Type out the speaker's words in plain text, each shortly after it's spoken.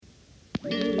Do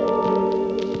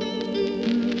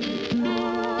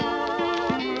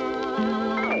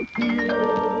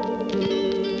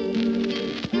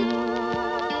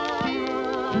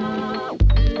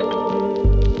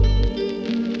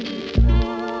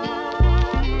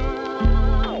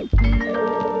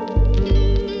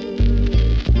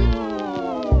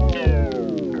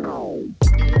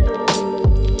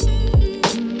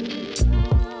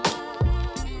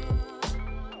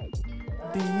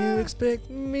you expect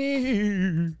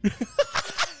me?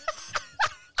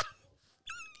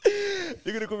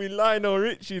 You're gonna call me Lionel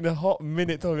Richie in a hot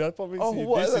minute, Tommy. I promise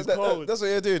you. This is cold. That's what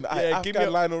you're doing. Yeah, give me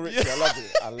Afghan Lionel Richie. I love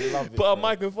it. I love it. Put a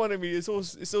mic in front of me. It's all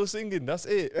singing. That's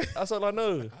it. That's all I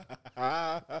know.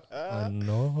 I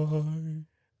know.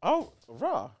 Oh,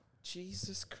 rah.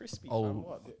 Jesus crispy. Oh, fam,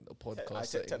 what? the podcast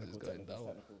setting is going down.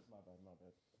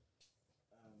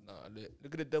 Nah,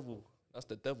 look at the devil. That's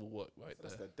the devil work right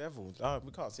That's there. the devil.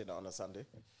 We can't say that on a Sunday.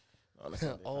 Not on a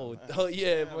Sunday, Oh, fam. oh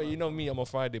yeah, bro. You know me. I'm a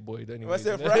Friday boy. Don't even. What's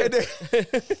it, Friday?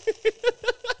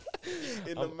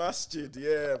 In the masjid,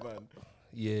 yeah, man.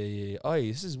 Yeah. Oh,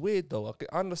 this is weird though.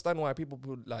 I understand why people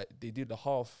put, like they do the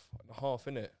half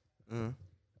in it.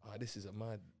 This is a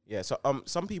mad. Yeah, so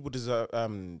some people deserve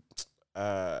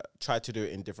try to do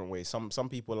it in different ways. Some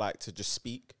people like to just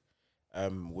speak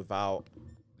without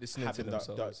Listening to having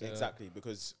themselves. Yeah. exactly,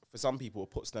 because for some people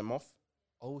it puts them off.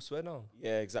 Oh, swear now.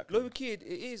 Yeah, exactly. Low key, it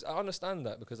is. I understand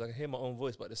that because I can hear my own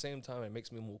voice, but at the same time, it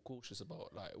makes me more cautious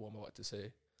about like what I'm about to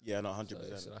say. Yeah, no, So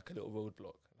 100%. it's like a little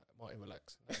roadblock. Like, Martin,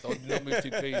 relax. Like, don't move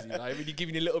too crazy. Like really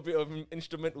giving you a little bit of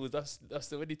instrumentals.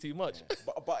 That's already too much.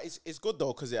 But it's good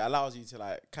though, because it allows you to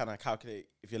like kind of calculate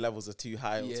if your levels are too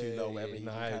high or too low, whatever. You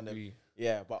Nah, can I kind of, agree.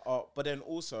 yeah, but then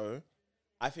also,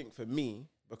 I think for me,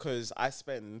 because I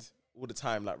spend all the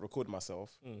time like recording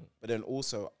myself, but then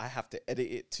also I have to edit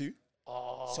it too.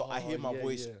 Oh, So I hear my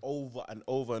voice over and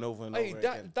over and over and Hey, over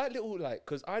again. that little like,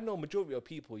 because I know majority of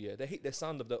people, they hate the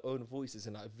sound of their own voices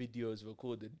in like videos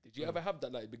recorded. Did you ever have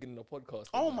that like beginning of podcast?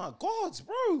 Oh my God,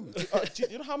 bro! Do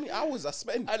you know how many hours I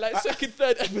spent? And like second,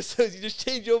 third episodes, you just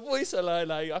change your voice a lot.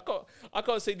 Like I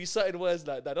can't say these certain words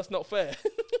like that. That's not fair.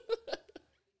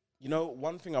 You know,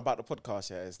 one thing about the podcast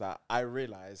here is that I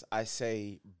realize I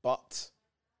say but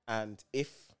and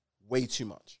if way too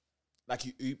much. Like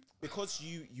you because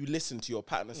you listen to your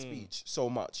pattern of speech so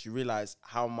much, you realize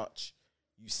how much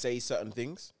you say certain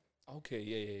things. Okay,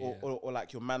 yeah. Or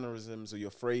like your mannerisms or your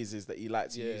phrases that you like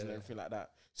to use and everything like that.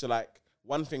 So like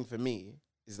one thing for me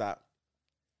is that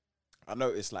I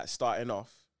noticed like starting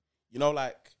off, you know,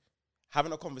 like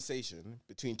having a conversation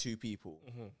between two people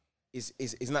is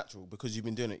natural because you've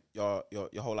been doing it your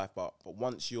whole life. But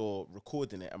once you're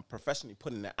recording it and professionally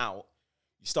putting it out,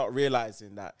 you start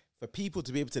realizing that for people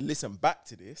to be able to listen back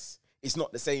to this, it's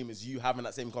not the same as you having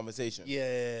that same conversation.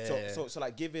 Yeah. So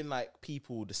like giving like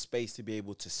people the space to be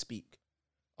able to speak.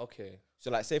 Okay.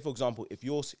 So like say for example, if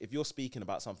you're speaking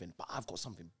about something, but I've got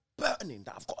something burning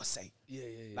that I've got to say.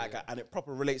 Yeah. Like and it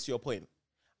proper relates to your point,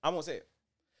 I won't say it.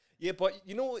 Yeah, but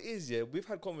you know what it is, we've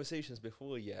had conversations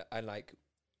before, and like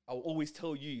I'll always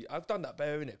tell you, I've done that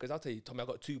better in it, because I'll tell you, Tommy, I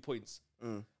got 2 points.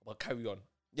 But carry on.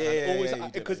 Yeah,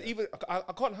 because even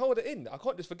I can't hold it in. I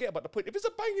can't just forget about the point. If it's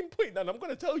a banging point, then I'm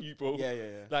gonna tell you, bro. Yeah.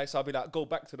 Like, so I'll be like, go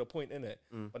back to the point, innit?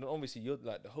 But then obviously you're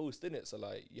like the host, innit? So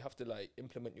like you have to like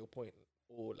implement your point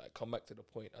or like come back to the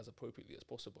point as appropriately as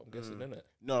possible. I'm guessing, innit?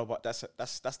 No, but that's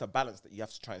the balance that you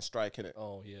have to try and strike in it.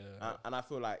 Oh yeah. And I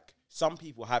feel like some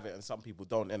people have it and some people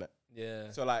don't in it.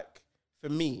 Yeah. So like for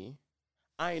me,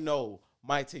 I know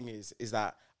my thing is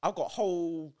that I've got a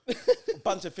whole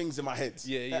bunch of things in my head.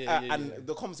 And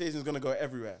the conversation is going to go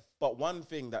everywhere. But one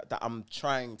thing that I'm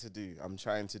trying to do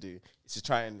is to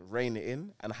try and rein it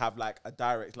in and have like a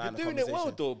direct line You're of doing conversation. it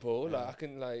well though, bro. Like I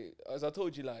can like, as I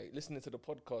told you, like listening to the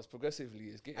podcast progressively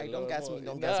is getting. Hey, don't gas me,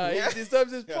 don't nah, gas me. he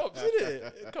deserves his props,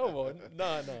 innit? Come on,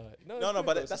 no,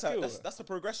 But that's a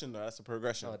progression though. That's a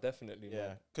progression. Oh, definitely, Yeah,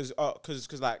 man.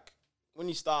 because like when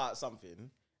you start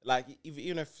something, like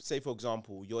even if say for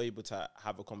example you're able to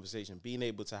have a conversation, being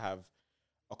able to have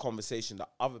a conversation that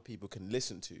other people can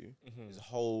listen to is a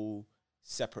whole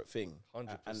separate thing.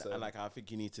 100%. And like I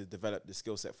think you need to develop the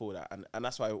skill set for that. And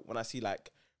that's why when I see like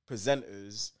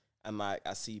presenters and like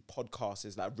I see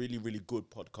podcasters, like really, really good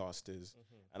podcasters,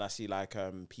 and I see like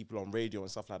people on radio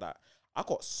and stuff like that, I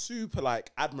got super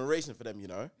like admiration for them, you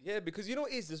know? Yeah, because you know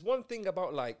what it is, there's one thing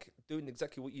about like doing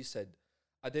exactly what you said,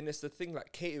 and then it's the thing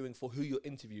like catering for who you're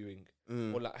interviewing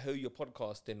or like who you're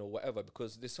podcasting or whatever,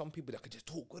 because there's some people that could just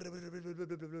talk, so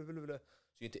you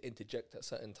need to interject at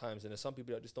certain times, and there's some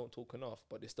people that just don't talk enough,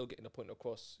 but they're still getting the point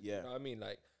across. Yeah. You know what I mean?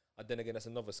 Like, and then again, that's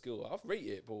another skill. I've rated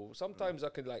it, bro. Sometimes I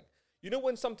can like, You know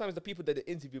when sometimes the people that they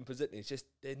interview and presenting, it's just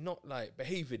they're not like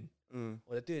behaving, or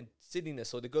they're doing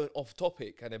silliness, or they're going off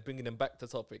topic and then bringing them back to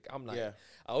topic. I'm like,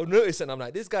 I'll notice, and I'm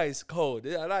like, this guy's cold.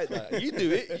 I like that. You do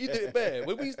it better.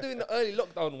 When we was doing the early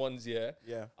lockdown ones, I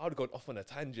would have gone off on a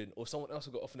tangent, or someone else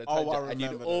would go off on a tangent, and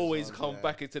you'd always come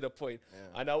back into the point.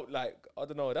 And I would like, I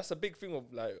don't know, that's a big thing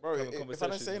of like, bro, if I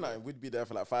don't say nothing, we'd be there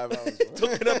for like 5 hours.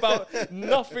 Talking about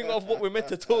nothing of what we're meant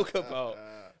to talk about.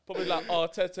 Probably like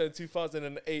Arteta in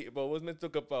 2008, but was meant to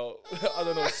talk about, I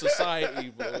don't know,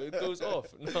 society, bro. It goes off.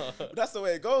 No. That's the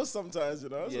way it goes sometimes, you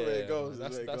know? That's the way it goes.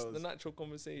 That's the natural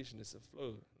conversation. It's a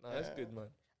flow. That's good, man.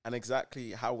 And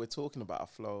exactly how we're talking about a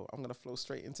flow, I'm going to flow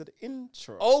straight into the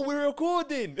intro. Oh, we're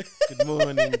recording. Good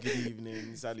morning, good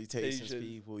evening, salutations,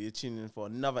 people. You're tuning in for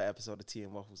another episode of Tea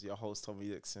and Waffles. Your host, Tommy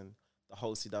Dixon. The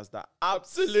host who does that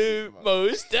absolute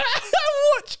most.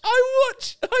 I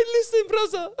watch. I listen,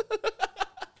 brother.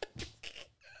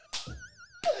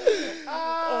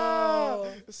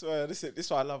 This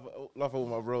is why I love all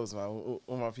my bros, man, all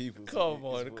my people. Come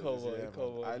on.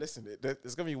 I listen.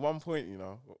 There's gonna be one point, you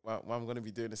know, where I'm gonna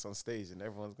be doing this on stage, and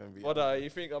everyone's gonna be. What you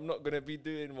think I'm not gonna be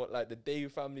doing? What like the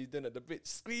Dave family's doing at the bit,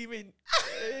 screaming,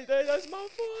 hey, that's my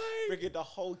boy. Bringing the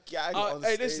whole gang on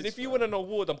stage. Hey, listen, if you win an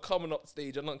award, I'm coming up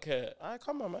stage. I don't care.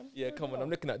 Come on, man. Yeah, come on. I'm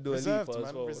looking at Dua Lipa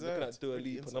as well. Looking at Dua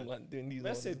Lipa, and I'm like doing these.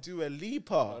 I said Dua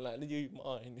Lipa. I'm like, you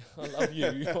mine. I love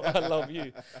you. I love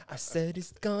you. I said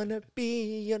it's gonna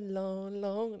be a long,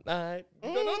 long night.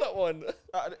 You don't know that one?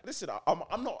 Listen,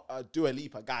 I'm not a Dua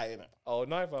Lipa guy, innit? Oh,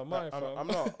 neither am I, fam. I'm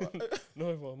not.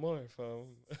 Neither am I,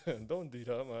 fam. Don't do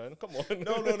that, man. Come on.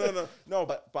 No,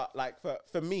 but like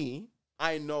for me,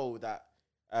 I know that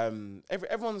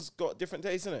everyone's got different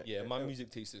tastes, innit? Yeah, my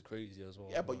music taste is crazy as well.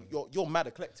 Yeah, but you're mad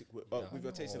eclectic with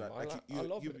your taste, innit? Like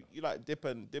you like dip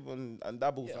and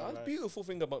dabble. Yeah, that's the beautiful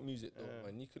thing about music, though,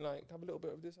 man. You can like have a little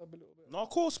bit of this, have a little bit. No, of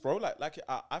course, bro. Like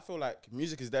I feel like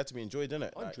music is there to be enjoyed,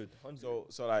 innit? 100.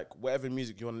 So like whatever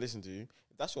music you want to listen to,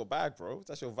 if that's your bag, bro. If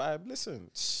that's your vibe, listen.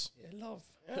 Yeah, love.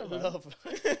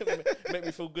 Make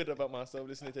me feel good about myself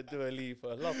listening to Dua Lipa.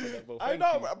 Love for that, bro. I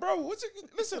know, bro.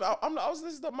 Listen, I was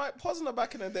listening to Mike Posner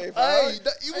back in the day. Hey,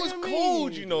 it was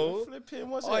cold, you know. Flipping,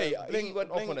 what's it? He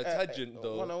went off on a tangent,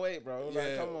 though. 108, bro. Yeah.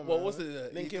 Like, come on, what man. was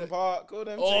it? Linkin Park, all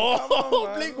them things. Come on,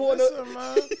 man. Blink 108.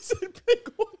 Man. He said Blink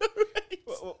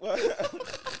 108.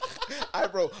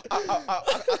 Bro, I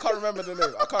can't remember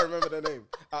the name.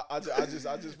 I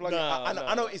just plug it.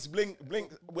 I know it's Blink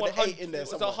with the 8 in there.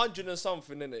 It's 100 and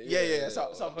something, innit? Yeah.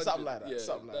 Something like that.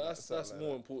 Something like that. That's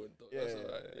more important, though.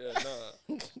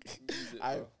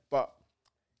 Yeah. But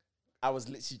I was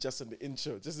literally just in the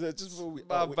intro. Just before we.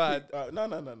 Bad. No.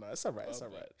 It's alright. It's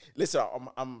alright. Listen,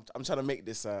 I'm trying to make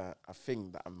this a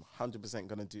thing that I'm 100%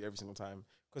 gonna do every single time,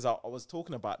 because I was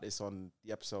talking about this on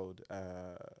the episode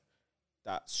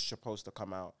that's supposed to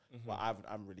come out, but I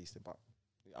haven't released it. But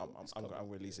I'm gonna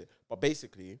release it. But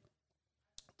basically,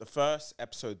 the first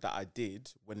episode that I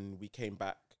did when we came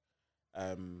back,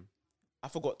 I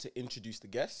forgot to introduce the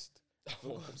guest. I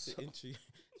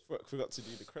forgot to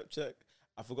do the crep check.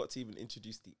 I forgot to even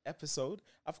introduce the episode.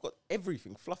 I forgot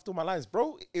everything. Fluffed all my lines,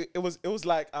 bro. It was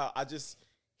like I just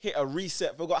hit a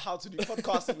reset. Forgot how to do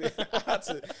podcasting. I had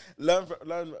to learn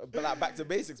like back to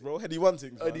basics, bro. Heady one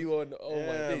things. Heady one. Oh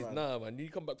my days, man. Nah, man. You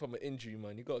come back from an injury,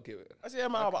 man. You gotta give it. I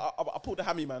said, man. I pulled the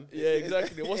hammy, man. Yeah,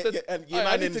 exactly. What's the?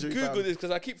 I need to Google this because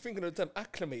I keep thinking of the term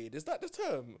acclimated. Is that the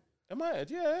term? Am I?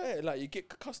 Yeah. Like you get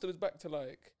customers back to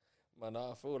like. Man,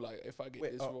 I feel like if I get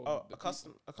this wrong,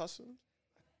 accustomed.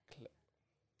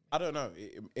 I don't know.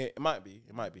 It might be.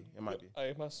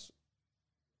 I must.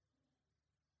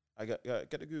 I get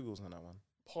the Googles on that one.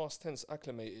 Past tense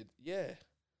acclimated. Yeah.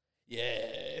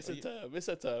 It's a term.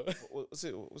 What's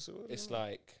it? It's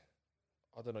like,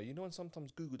 I don't know. You know when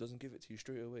sometimes Google doesn't give it to you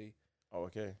straight away. Oh,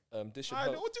 okay. This should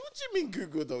help. What do you mean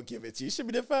Google don't give it to you? It should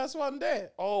be the first one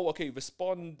there. Oh, okay.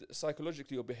 Respond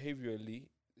psychologically or behaviorally.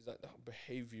 Is that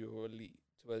behaviorally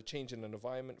to a change in an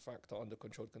environment factor under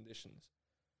controlled conditions?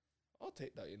 I'll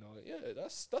take that. You know. Yeah.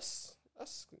 That's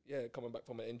coming back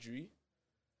from an injury.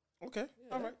 Okay.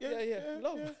 Yeah, all right. Yeah.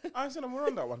 Love. Yeah. I said we're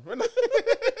on that one.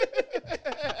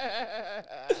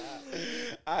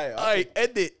 I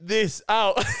edit this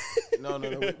out. No.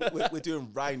 We're doing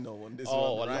Rhino on this one.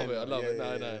 Oh, I love it.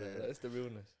 No. That's the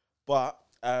realness. But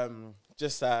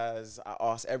just as I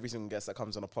ask every single guest that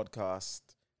comes on a podcast,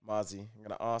 Marzi, I'm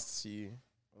gonna ask you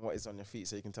what is on your feet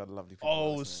so you can tell the lovely people.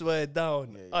 Oh, swear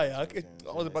down. I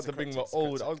was about to bring my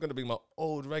old. I was gonna bring my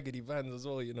old raggedy Vans as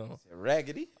well. You know.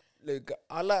 Raggedy. Look,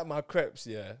 I like my crepes,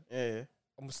 yeah. Yeah.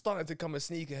 I'm starting to become a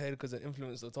sneakerhead because an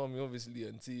influencer told me, obviously,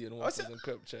 on T and Walkers and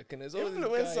Crep Check. And there's always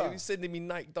this guy who's sending me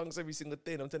Nike Dunks every single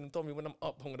day. And I'm telling him, Tommy, when I'm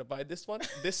up, I'm going to buy this one,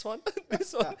 this one,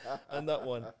 this one, and that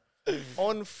one.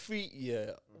 On feet,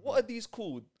 yeah. What are these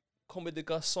called? Comme des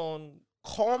Garçons.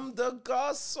 Comme des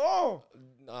Garçons.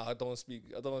 Nah, I don't speak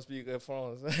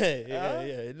France. yeah,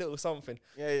 a little something.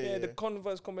 Yeah. The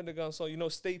Converse Comme des Garçons, you know,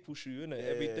 staple shoe, innit?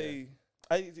 Every day.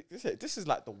 This is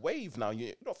like the wave now.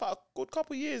 You know, for a good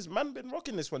couple of years, man, been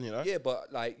rocking this one. You know. Yeah,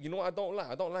 but like, you know what I don't like?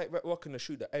 I don't like rocking a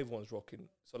shoe that everyone's rocking.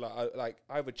 So like,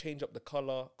 I either change up the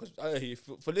color because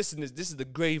for listeners, this is the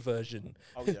grey version.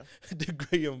 Oh yeah, the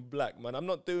grey and black, man. I'm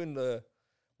not doing the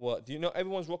what? Do you know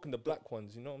everyone's rocking the black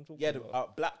ones? You know what I'm talking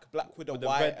about? Yeah, black with the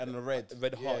white red, and the red.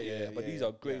 Red heart, yeah. But these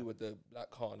are grey with the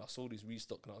black heart. And I saw these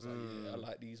restock and I was like, yeah, I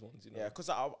like these ones. You know? Yeah, because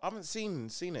I haven't seen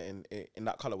it in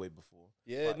that colorway before.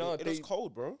 Yeah, no, it was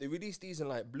cold, bro. They released these in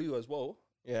like blue as well.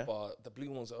 Yeah, but the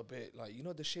blue ones are a bit like, you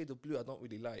know, the shade of blue I don't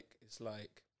really like. It's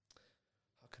like,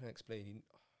 how can I explain?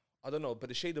 I don't know, but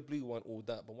the shade of blue one, all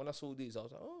that. But when I saw these, I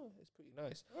was like, oh, it's pretty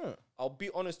nice. Yeah. I'll be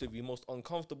honest with you, most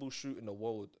uncomfortable shoe in the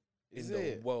world.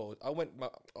 The world. I went, bro,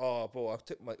 I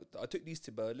took these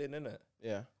to Berlin, innit?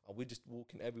 Yeah. And we're just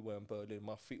walking everywhere in Berlin.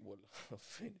 My feet were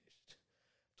finished.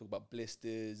 Talk about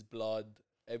blisters, blood,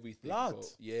 everything. Blood? Bro.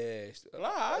 Yeah.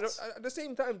 Blood? At the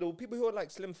same time, though, people who are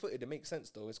like slim footed, it makes sense,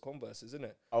 though. It's Converse, isn't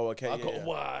it? Oh, okay. I got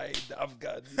wide. I've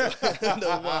got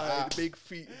the wide, big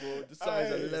feet, bro. The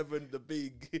size 11, the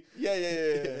big. Yeah.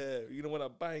 You know, when I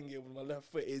bang it with my left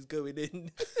foot, it's going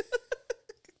in.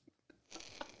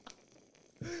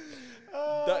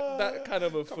 That kind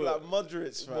of a foot. Like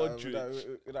Modric, man. Modric.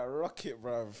 With that rocket,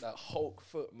 bruv. That Hulk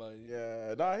foot, man.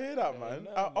 Yeah, no, I hear that, man.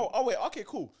 Nah, Wait, okay,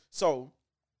 cool. So,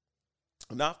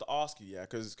 now I have to ask you, yeah,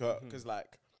 because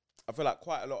like, I feel like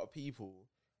quite a lot of people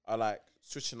are like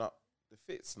switching up the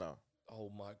fits now.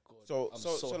 Oh my god.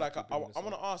 So like, I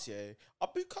want to ask you, are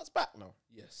boot cuts back now?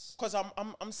 Yes. Because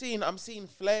I'm seeing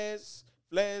flares,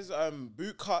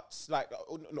 boot cuts, like,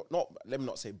 not let me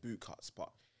not say boot cuts, but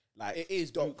like it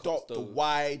is the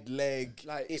wide leg,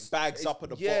 like it bags up at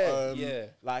the bottom. Yeah.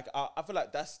 Like I feel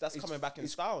like that's coming back in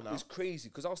style now. It's crazy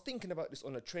because I was thinking about this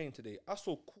on a train today. I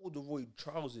saw corduroy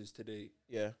trousers today.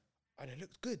 Yeah. And it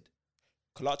looked good.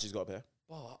 Kalachi's got a pair.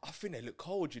 Wow, I think they look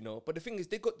cold, you know. But the thing is,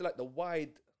 they got the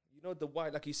wide, you know, the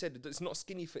wide, like you said, it's not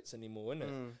skinny fits anymore, isn't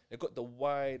it? They got the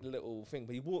wide little thing.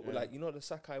 But he walked with like, you know, the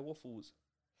Sakai waffles.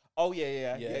 Oh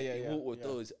yeah. He walked with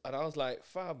those, and I was like,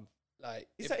 fam. Like,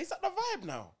 is that the vibe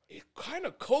now? It's kind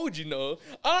of cold, you know.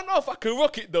 I don't know if I can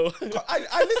rock it though.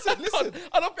 I listen.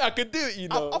 I don't think I could do it, you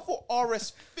know. I thought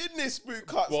RS finished boot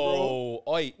cuts, bro.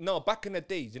 No, back in the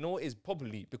days, you know what it is?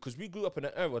 Probably because we grew up in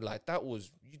an era like that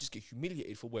was, you just get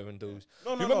humiliated for wearing those.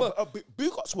 No.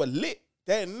 Boot cuts were lit.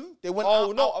 Then they went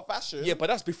out of fashion. Yeah, but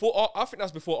that's before. I think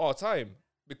that's before our time.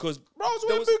 Because bro, I was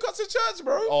wearing boot cuts in church,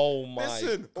 bro. Oh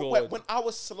my god! When I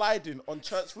was sliding on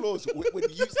church floors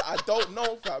with youths I don't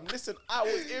know, fam. Listen, I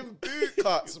was in boot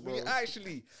cuts, bro.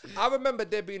 I remember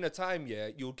there being a time,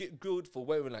 you'll get grilled for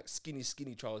wearing like skinny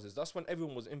trousers. That's when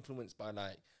everyone was influenced by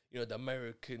like, you know, the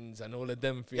Americans and all of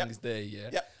them things there,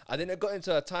 Yep. And then it got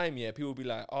into a time, people would be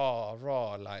like, oh,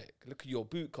 raw, like, look at your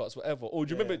boot cuts, whatever. Oh,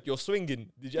 do you remember you're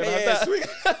swinging? Did you ever have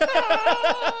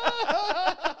that?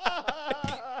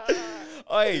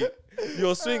 Hey,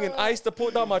 you're swinging. I used to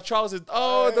put down my trousers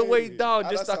all the way down,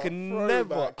 just so I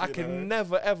can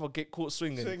never ever get caught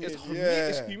swinging.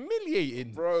 It's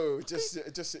humiliating, bro. Just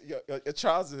your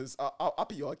trousers are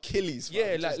up your Achilles. Man.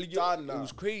 Yeah, like it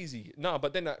was crazy. No,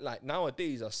 but then like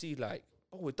nowadays I see like,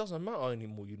 oh, it doesn't matter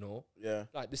anymore, you know. Yeah.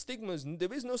 Like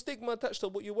there is no stigma attached to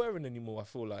what you're wearing anymore. I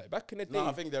feel like back in the day,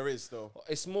 I think there is though.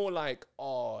 It's more like,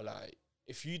 like,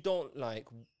 if you don't like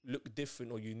look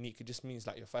different or unique, it just means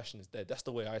like your fashion is dead. That's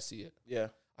the way I see it. Yeah.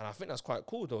 And I think that's quite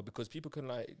cool though, because people can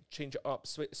like change it up,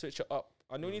 switch it up.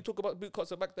 And when you talk about boot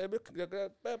cuts are back, they're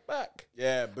back.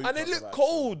 Yeah, and they look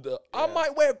cold. Yeah. I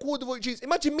might wear corduroy jeans.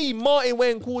 Imagine me, Martin,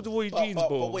 wearing corduroy jeans,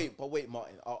 bro. But wait,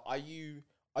 Martin. Are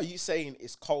you saying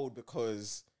it's cold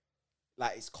because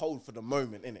like it's cold for the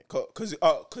moment, innit? Because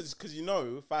you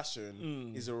know,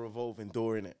 fashion is a revolving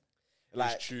door, innit?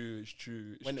 Like, it's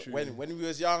true. When we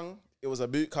was young, it was a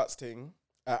boot cuts thing,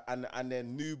 and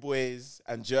then New Boys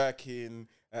and Jerkin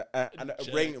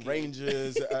and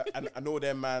Rangers and all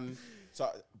them, man. So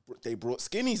they brought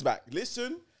skinnies back.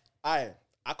 Listen, I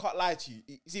can't lie to you.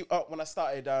 You see, when I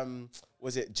started,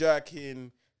 was it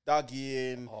Jerkin,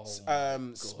 Dougie,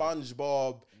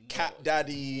 SpongeBob, Cat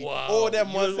Daddy, all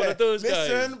them ones there.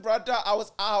 Listen, brother, I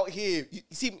was out here. You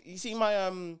see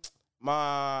my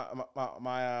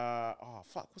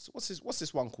what's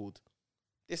this one called?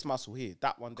 This muscle here,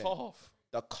 that one there. Calf.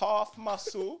 the calf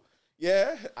muscle.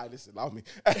 Yeah, listen, allow me.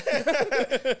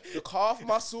 The calf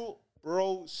muscle,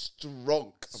 bro,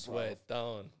 strong. Swear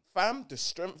down. Fam, the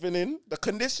strengthening, the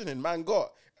conditioning, man,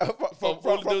 got. From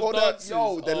all that,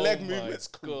 the leg movement's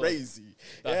crazy.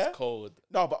 That's cold.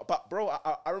 No, but bro,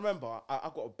 I remember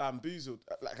I got bamboozled.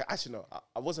 Like, actually, no,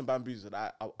 I wasn't bamboozled.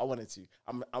 I wanted to.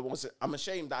 I'm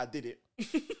ashamed that I did it.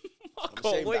 I'm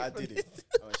ashamed that I did it.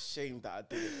 I'm ashamed that I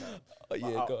did it, fam. Oh,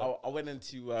 yeah, I went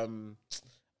into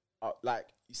like,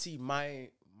 you see my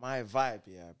vibe,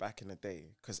 yeah, back in the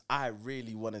day, because I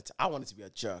wanted to be a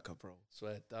jerker, bro.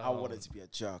 Swear down. I wanted to be a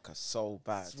jerker so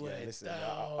bad. Swear yeah, listen,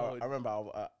 down. I remember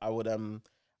I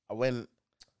went,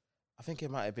 I think it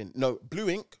might have been, no, Blue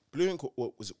Ink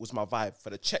was my vibe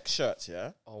for the check shirts,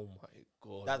 yeah. Oh my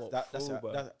God. That's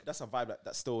a vibe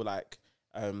that still like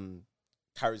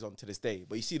carries on to this day.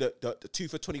 But you see the 2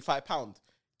 for £25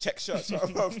 check shirts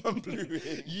from Blue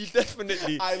Ink. You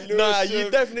definitely. You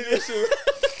definitely.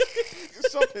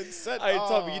 Something said. Hey,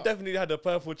 Tommy, you definitely had a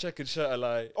purple checkered shirt.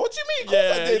 Like, what do you mean?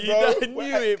 I did, bro. I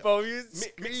knew it, bro.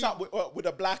 Mix up with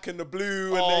the black and the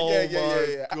blue, and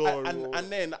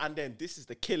God, and then this is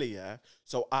the killer, yeah.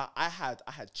 So I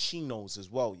had chinos as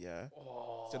well, yeah.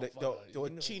 Oh, so there were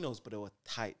chinos, but they were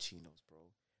tight chinos, bro.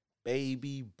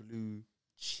 Baby blue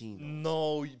chinos.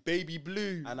 No, baby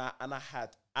blue. And I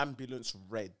had ambulance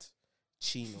red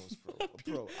chinos,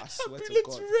 bro. I swear to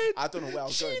Ambulance God, red I don't know where I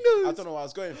was chinos. going. I don't know where I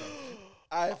was going from.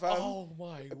 Oh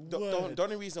my word. The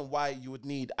only reason why you would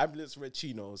need ambulance red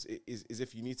chinos is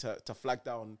if you need to flag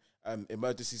down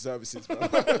emergency services, bro.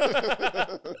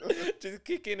 Just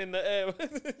kicking in the air,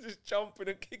 just jumping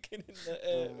and kicking in the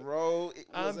air, bro. It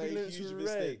was ambulance a huge red.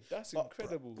 mistake. That's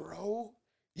incredible, bro.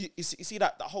 You see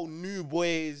that the whole new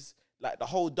boys, like the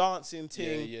whole dancing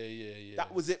thing. Yeah.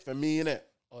 That was it for me, innit?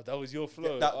 Oh, that was your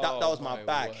flow. That was my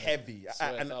bag, word. heavy,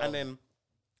 and then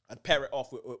I'd pair it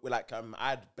off with like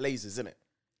I had blazers in it.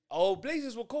 Oh,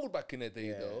 blazers were cold back in the day,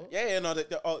 though. Yeah, no,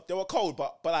 they were cold,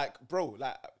 but like, bro,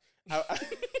 like,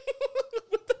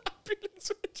 with the ambulance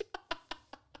switch.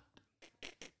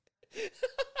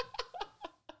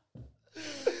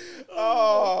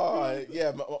 Oh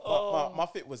yeah, my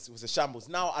fit was a shambles.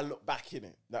 Now I look back in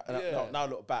it. Now I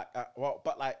look back.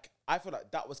 But like, I feel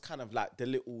like that was kind of like the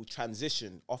little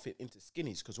transition off it into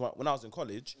skinnies, because when I was in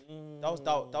college,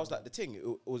 that was like the thing. It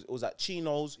was like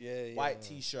chinos, white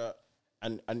t-shirt,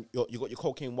 and you got your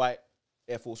cocaine white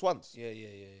Air Force Ones. Yeah.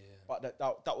 But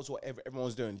that was what everyone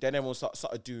was doing. Then everyone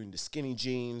started doing the skinny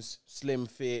jeans, slim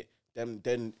fit.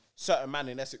 Then certain man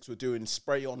in Essex were doing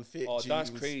spray on fit. Oh, jeans. that's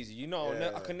crazy. You know,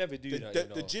 I can never do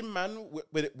that. The gym man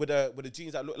with the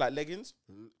jeans that look like leggings.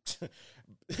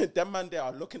 Them man, they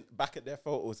are looking back at their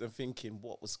photos and thinking,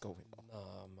 what was going on?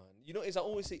 Nah, man. You know, as I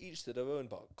always say, each to their own.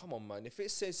 But come on, man. If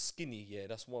it says skinny, yeah,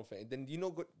 that's one thing. Then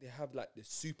they have like the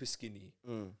super skinny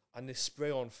and the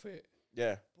spray on fit.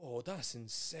 Yeah. Bro, that's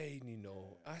insane, you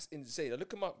know. That's insane.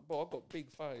 Look at my, bro, I got big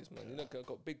thighs, man. You know, I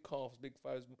got big calves, big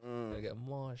thighs. I get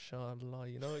mashallah,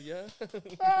 you know, yeah.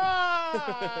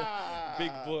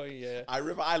 Big boy, yeah.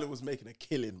 River Island was making a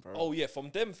killing, bro. Oh, yeah,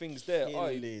 from them things there.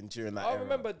 Killing during that I era.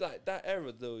 remember that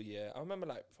era, though, yeah. I remember,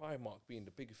 like, Primark being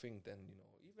the big thing then, you know.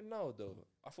 Even now, though,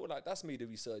 I feel like that's made a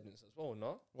resurgence as well,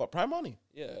 no? What, Primani?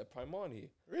 Yeah, Primani.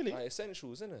 Really? Like,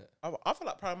 essentials, isn't it? I feel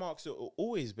like Primark's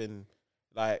always been,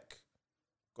 like,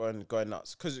 going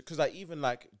nuts, because like even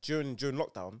like during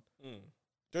lockdown, do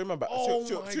you remember? As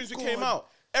soon as we came out,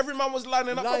 every man was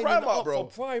lining up for Primark, bro.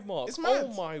 For Primark, it's mad.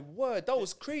 Oh my word, that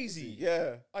was crazy.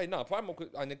 Yeah, Primark,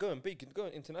 and they're going big, they're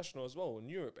going international as well in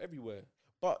Europe, everywhere.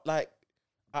 But like,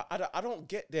 I don't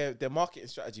get their marketing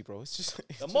strategy, bro. It's just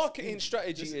the marketing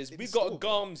strategy is we got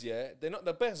gums, yeah. They're not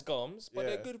the best gums, but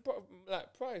they're good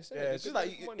like price. Yeah, it's just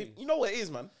like you know what it is,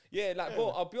 man. Yeah, like, bro,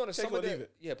 I'll be honest.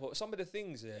 But some of the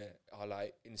things are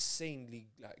like insanely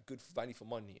like good value for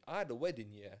money. I had a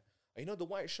wedding, and you know the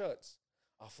white shirts.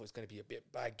 I thought it's gonna be a bit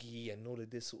baggy and all of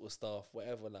this sort of stuff,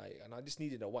 whatever. Like, and I just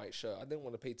needed a white shirt. I didn't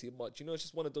want to pay too much. You know, it's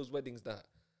just one of those weddings that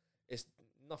it's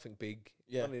nothing big.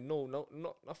 Yeah.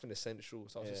 Nothing essential.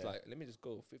 So I was just like, let me just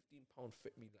go. £15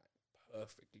 fit me like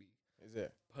perfectly. Is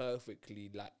it? Perfectly.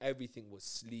 Like, everything was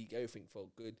sleek. Everything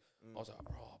felt good. I was like,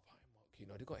 bro, Primark, you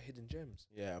know, they got hidden gems.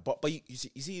 Yeah, but you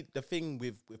see the thing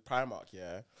with Primark,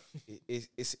 yeah,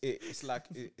 it's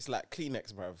like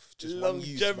Kleenex, bruv. Just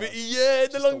longevity, use,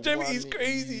 the longevity is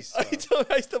crazy.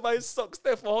 I used to buy socks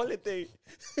there for holiday.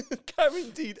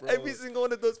 Guaranteed. Bro. Every single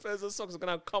one of those pairs of socks are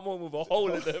gonna come home with a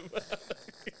hole in them.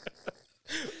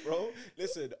 Bro,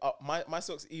 listen, my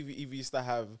socks Evie used to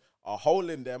have a hole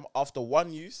in them after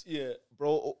one use. Yeah.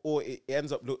 bro, or it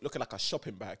ends up looking like a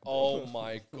shopping bag. Bro. Oh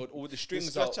my god! All the strings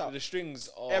stretch out. The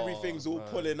strings. Oh, Everything's all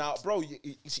pulling out, bro.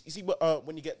 You see what,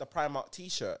 when you get the Primark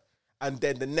T-shirt and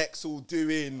then the neck's all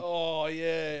doing. Oh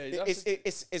yeah,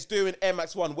 it's doing Air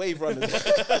Max 1 Wave Runners.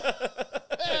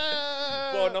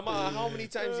 Bro, no matter how many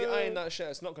times you iron that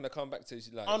shirt, it's not gonna come back to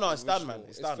like. Oh no, it's done, man.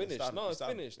 It's done. finished. It's done. No, it's done.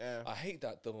 finished. Yeah. I hate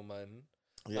that though, man.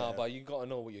 Yeah. Nah, but you gotta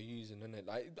know what you're using, innit?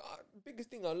 Like, biggest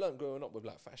thing I learned growing up with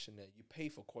like fashion, there, you pay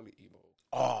for quality, bro.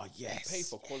 Oh yes. You pay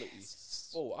for quality.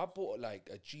 Bro, I bought like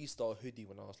a G-Star hoodie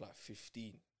when I was like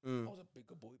 15. I was a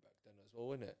bigger boy back then as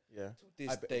well, innit? Yeah. To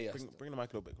this day, bring the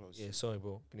mic a little bit closer. yeah, sorry,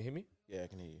 bro. Can you hear me? Yeah, I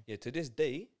can hear you. Yeah, to this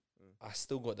day, I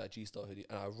still got that G-Star hoodie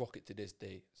and I rock it to this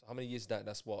day. So how many years is that?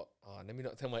 That's what? Let me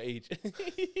not tell my age.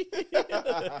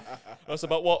 That's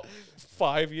about what?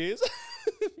 5 years?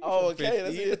 Oh, okay.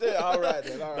 Let's see it there. All right,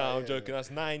 then. All right. Nah, I'm joking.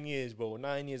 That's 9 years, bro.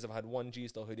 9 years I've had one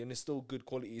G-Star hoodie and it's still good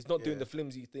quality. It's not doing the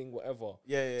flimsy thing, whatever.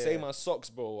 Yeah. Same as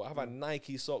socks, bro. I've had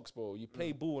Nike socks, bro. You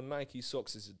play ball on Nike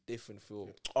socks, is a different feel.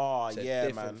 Oh, It's a yeah,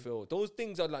 different man. feel. Those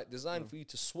things are like designed for you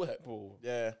to sweat, bro.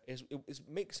 Yeah. It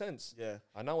makes sense. Yeah.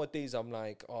 And nowadays I'm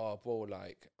like, oh, bro,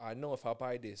 like I know if I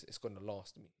buy this, it's gonna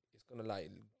last me. It's gonna like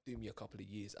do me a couple of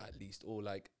years at least, or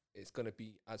like it's gonna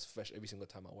be as fresh every single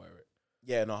time I wear it.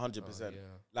 Yeah, no, 100%. Yeah.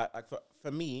 Like for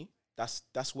me,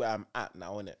 that's where I'm at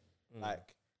now, innit?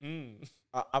 Like,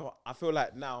 I feel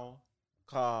like now,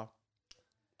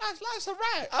 life's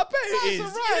alright. I bet it is.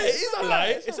 Alright.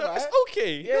 Yeah, it's alright. It's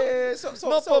okay. Yeah, so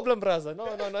No problem, brother. No,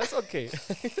 it's okay.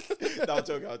 No, I'm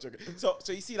joking. So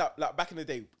you see, like back in the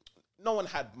day, no one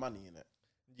had money in it.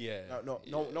 Yeah.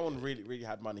 No one really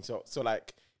had money. So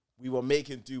like we were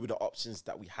making do with the options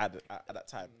that we had at that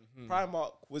time.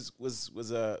 Primark was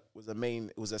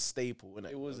a staple,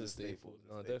 innit? It was a staple.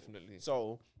 No, definitely.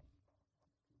 So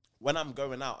when I'm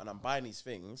going out and I'm buying these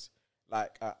things,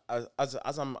 like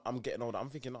as I'm getting older, I'm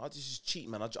thinking, oh, this is cheap,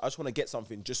 man. I just want to get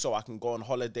something just so I can go on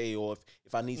holiday, or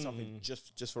if I need something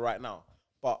just for right now.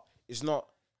 But it's not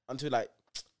until like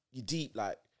you deep,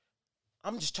 like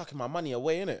I'm just chucking my money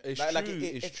away, innit? It's like,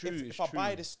 true. If I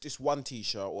buy this one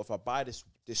T-shirt, or if I buy this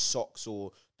socks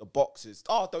or the boxes,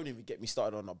 don't even get me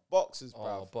started on the boxes,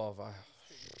 bro. Oh,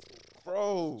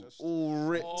 Bro, all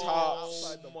ripped up.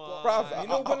 Bruv, you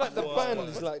know when like the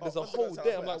bands, like there's a hole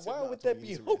there. I'm like, why would there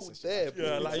be a hole there?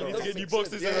 Yeah, like you need to get new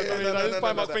boxes. This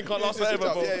Primark thing can't last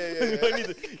forever, bro. You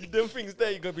need them things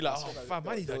there. You're gonna be like, oh fam,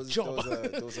 I need a job.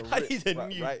 I need a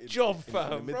new job,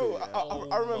 fam. Bro,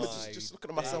 I remember just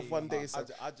looking at myself one day.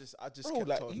 I just kept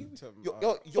like,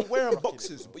 you're wearing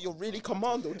boxes, but you're really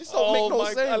commando. This don't make no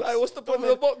sense. What's the point of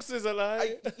the boxes?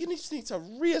 You just need to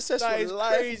reassess your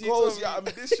life goals, your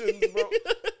ambitions. Bro.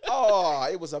 Oh,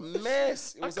 it was a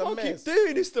mess. I can't keep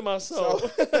doing this to myself.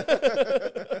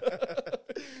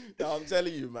 No, I'm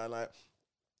telling you, man. Like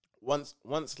once,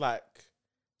 like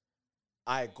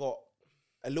I got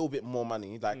a little bit more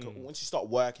money. Like once you start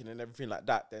working and everything like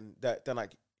that, then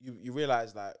like you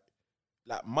realize like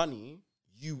money,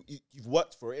 you've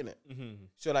worked for it, innit?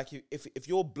 So like if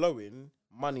you're blowing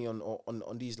money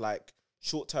on these like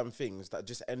short-term things that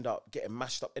just end up getting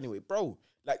mashed up anyway, bro,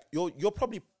 like you're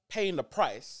probably paying the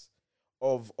price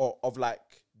of like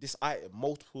this item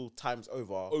multiple times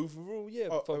over. Overall, yeah,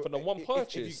 for the one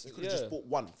purchase. If you could just bought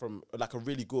one from like a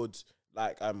really good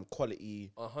like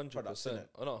quality. 100%.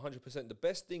 Oh no, 100%. The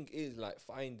best thing is like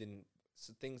finding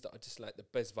things that are just like the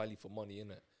best value for money,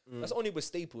 innit? That's only with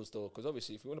staples though, because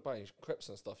obviously if you want to buy crepes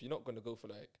and stuff, you're not going to go for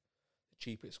like the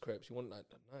cheapest crepes. You want like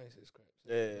the nicest crepes.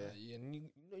 Yeah. And you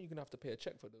know you're gonna have to pay a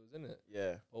check for those, innit?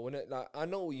 Yeah. Or when it like I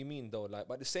know what you mean though, like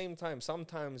but at the same time,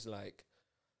 sometimes like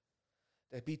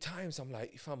there'd be times I'm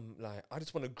like, if I'm like, I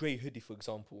just want a grey hoodie, for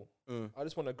example. I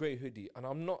just want a grey hoodie, and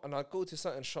I go to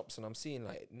certain shops and I'm seeing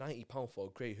like £90 for a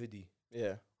grey hoodie.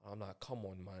 Yeah. I'm like, come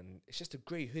on, man, it's just a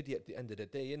grey hoodie at the end of the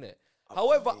day, innit?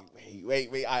 However,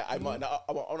 wait. I want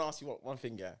to ask you one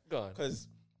thing, yeah. Go on. Because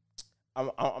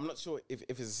I'm not sure if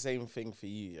it's the same thing for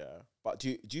you, yeah. But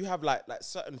do you have like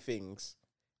certain things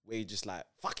where you just like,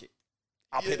 fuck it,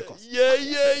 I'll pay the cost. Yeah.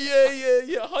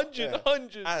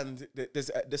 100. And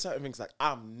there's certain things like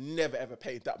I'm never ever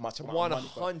paid that much amount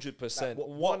of money. 100%. Like,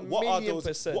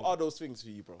 1,000,000%. What are those things for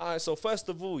you, bro? Alright, so first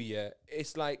of all, yeah,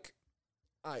 it's like,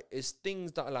 it's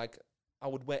things that like I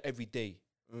would wear every day.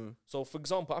 So for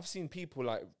example, I've seen people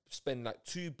like spend like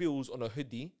 2 bills on a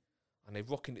hoodie and they're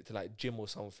rocking it to like gym or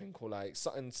something, or like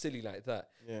something silly like that.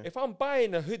 Yeah. If I'm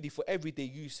buying a hoodie for everyday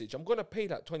usage, I'm gonna pay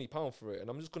like £20 for it, and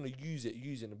I'm just gonna use it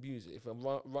and abuse it. If I'm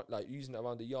like using it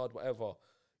around the yard, whatever,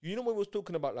 You know when we was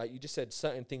talking about like you just said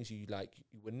certain things you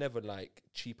would never like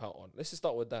cheap out on. Let's just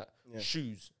start with that.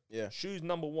 Shoes. Yeah. Shoes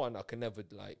number one I can never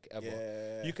like ever.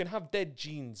 Yeah. You can have dead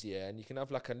jeans, and you can have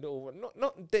like a little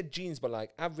not dead jeans but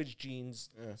like average jeans.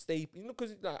 Stay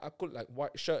because like I call it like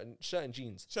white shirt and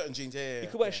jeans. Shirt and jeans, yeah. You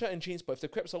could wear shirt and jeans, but if the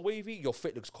crepes are wavy, your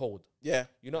fit looks cold. Yeah.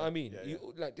 You know what I mean?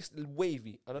 You like this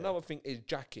wavy. And another thing is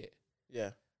jacket.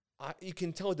 Yeah. You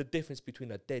can tell the difference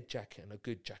between a dead jacket and a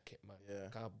good jacket, man.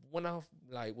 Yeah. When I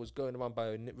like was going around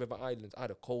by River Islands, I had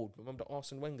a cold. Remember the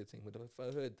Arsene Wenger thing with the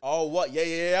fur hood? Oh, what?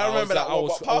 Yeah. I remember that. I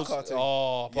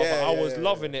was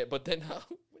loving it, but then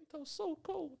winter was so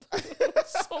cold,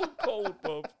 so cold,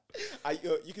 bro.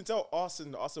 You can tell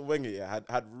Arsene Wenger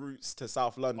had roots to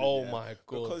South London. Oh my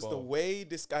god! Because the way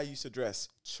this guy used to dress,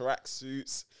 track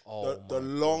suits, Oh the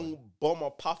long bomber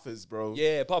puffers, bro.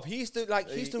 Yeah, bruv. He used to rock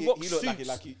he suits. looked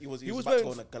like he was about to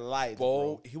go on a glide,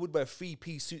 bro. He would wear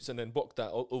 3-piece suits and then box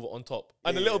that over on top,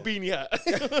 and a little beanie hat,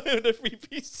 the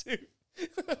 3-piece suit.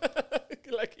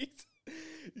 Like he's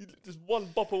just one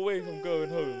bop away from going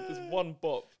home. Just one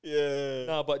bop. Yeah.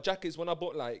 Nah, but jackets, when I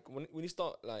bought like when you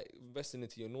start like investing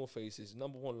into your North Faces,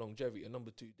 number one, longevity, and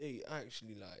number two, they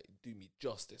actually like do me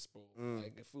justice, bro.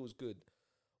 Like it feels good.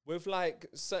 With like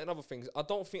certain other things, I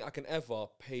don't think I can ever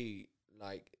pay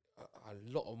like a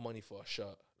lot of money for a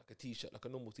shirt, like a t-shirt, like a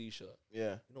normal t-shirt.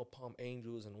 Yeah. You know, Palm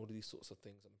Angels and all of these sorts of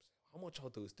things. How much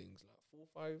are those things? Like 4 or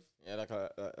 5? Yeah,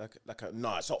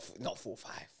 no, it's not 4 or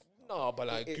 5. No, but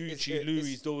like Gucci,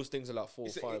 Louis, those things are like 4 or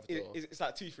 5. It's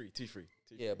like 2-3.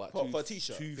 Yeah, but for a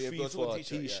t-shirt, 2-3 for a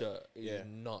t-shirt is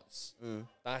nuts. Mm.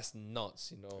 That's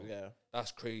nuts, you know. Yeah,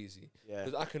 that's crazy. Yeah,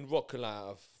 because I can rock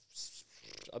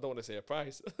I don't want to say a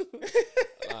price.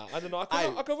 I don't know.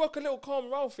 I can rock a little Calm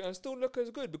Ralphie and still look as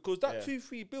good because that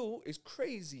 2-3 bill is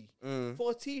crazy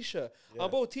for a t-shirt. Yeah.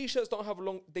 And both t-shirts don't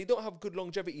have good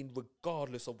longevity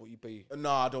regardless of what you pay.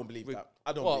 No, I don't believe that.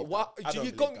 I don't believe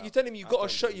that. You're telling me you got a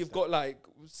shirt, you've got like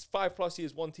 5+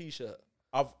 years, one t-shirt.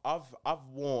 I've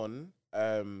worn.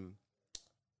 You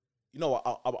know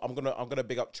what? I'm gonna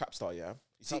big up Trapstar. Yeah,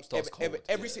 you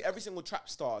see, every single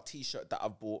Trapstar t-shirt that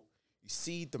I've bought. You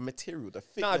see the material, the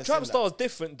thickness. Nah, Trapstar's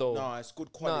different though. Nah, it's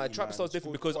good quality. Trapstar's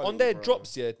different because on their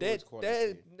drops, their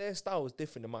style is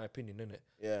different in my opinion, isn't it?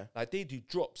 Yeah. Like they do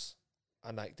drops,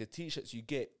 and like the t-shirts you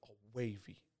get are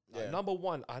wavy. Like, number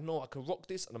one, I know I can rock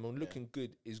this, and I'm looking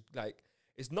good. Is like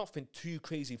it's nothing too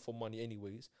crazy for money,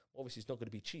 anyways. Obviously, it's not going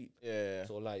to be cheap. Yeah.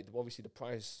 So like, obviously, the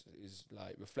price is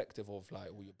like reflective of like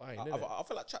what you're buying. I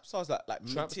feel like Trapstar's like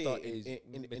Trapstar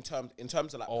in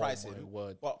terms of like pricing. My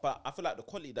word. But I feel like the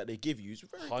quality that they give you is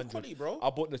very good quality, bro. I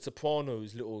bought the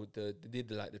Sopranos little the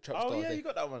Trapstar. Oh yeah, you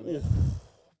got that one.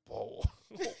 Bro.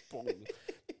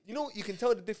 You know, you can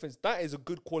tell the difference. That is a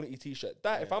good quality t-shirt.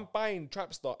 If I'm buying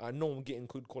Trapstar, I know I'm getting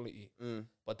good quality.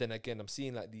 But then again, I'm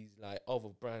seeing like these like other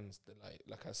brands that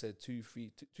like I said, 2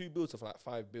 bills of like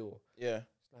 5 bill. Yeah.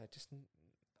 It's like just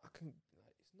I can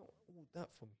like it's not all that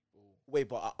for me, bro. Wait,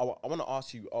 but I want to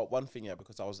ask you one thing,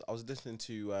 because I was listening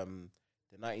to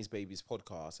the 90s Babies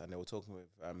podcast and they were talking with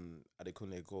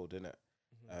Adekunle Gold, innit?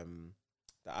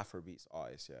 The Afrobeats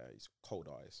artist, he's a cold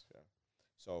artist,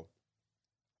 So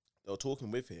they were talking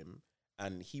with him,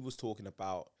 and he was talking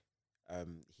about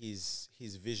his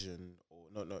vision, or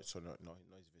not his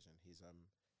vision. His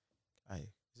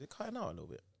is it cutting out a little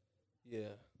bit?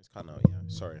 Yeah, it's cutting out. Yeah,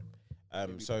 sorry.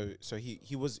 So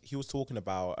he was talking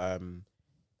about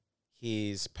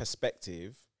his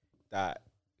perspective that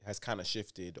has kind of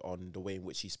shifted on the way in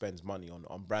which he spends money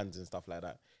on brands and stuff like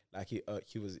that. Like he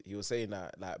was saying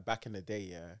that like back in the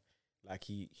day, like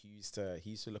he used to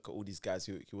look at all these guys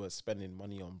who were spending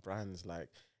money on brands like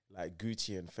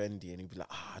Gucci and Fendi, and he'd be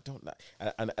like, I don't like,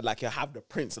 and like he'll have the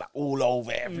prints like all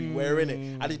over everywhere in it,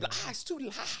 and he'd be like, it's too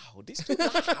loud, it's too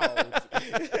loud.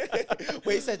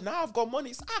 But he said, I've got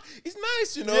money, it's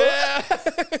nice, you know. Yeah,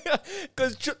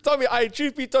 because Tommy,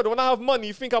 truth be told, when I have money,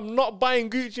 you think I'm not buying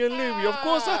Gucci and Louis? Of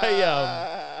course I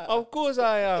am. Of course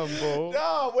I am, bro.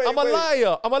 No, wait, I'm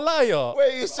a liar.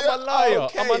 Wait, you see, I'm a liar.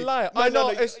 Okay. I'm a liar. No, I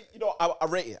know. I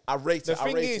rate it. The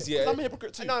thing is, because I'm a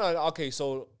hypocrite too. No. Okay,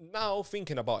 so now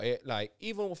thinking about it, like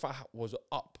even if I was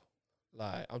up,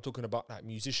 like I'm talking about like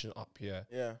musician up here.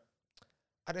 Yeah.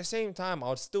 At the same time,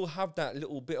 I'd still have that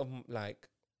little bit of like,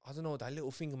 I don't know, that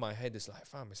little thing in my head is like,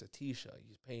 fam, it's a t-shirt.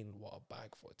 You're paying what, a bag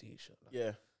for a t-shirt? Like,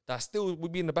 yeah. That still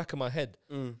would be in the back of my head.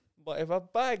 But if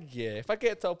if I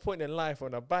get to a point in life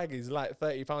when a bag is like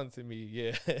 £30 to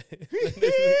me,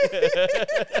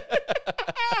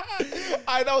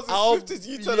 that was the swiftest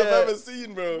U-turn I've ever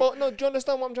seen, bro. But no, do you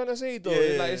understand what I'm trying to say, though?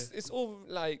 Yeah. Like it's all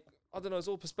like I don't know. It's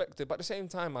all perspective. But at the same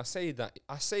time, I say that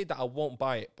I won't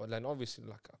buy it. But then obviously,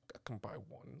 like I can buy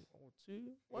one or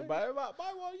two. Buy one.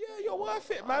 Yeah, you're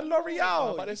worth it, man.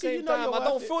 L'Oreal. But at the same time, I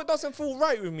don't feel it doesn't feel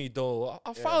right with me though.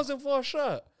 A thousand for a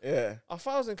shirt. Yeah.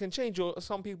 1,000 can change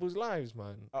some people's lives,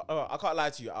 man. I can't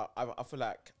lie to you. I feel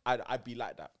like I'd be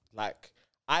like that. Like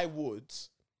I would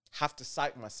have to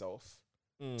psych myself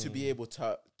to be able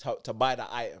to buy that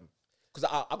item because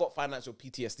I got financial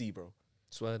PTSD, bro.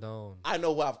 Swear down. I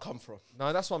know where I've come from.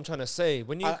 No, that's what I'm trying to say.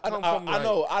 When you come from,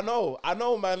 I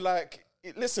know, man. Like,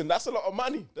 listen, that's a lot of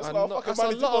money. That's a lot of fucking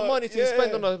money. That's a lot of money to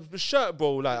spend on a shirt,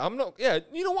 bro. Like, I'm not. Yeah,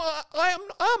 you know what?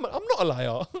 I'm not a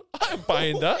liar. I ain't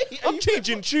buying that. I'm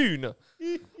changing tune.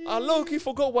 I low-key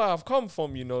forgot where I've come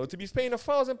from. You know, to be paying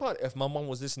 £1,000. If my mum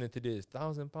was listening to this,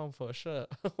 £1,000 for a shirt.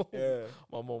 Yeah,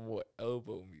 my mum would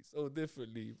elbow me so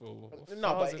differently, bro.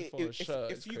 No, but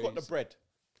if you got the bread.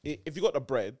 If you got the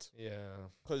bread, yeah,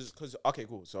 because okay,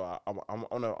 cool. So I'm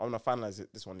gonna finalize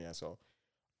this one. Yeah. So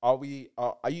are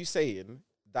you saying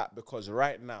that because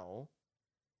right now,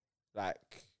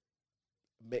 like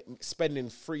spending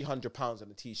 £300 on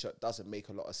a t-shirt doesn't make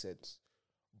a lot of sense,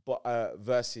 but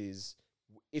versus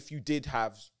if you did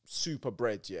have super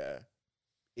bread, yeah,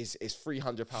 is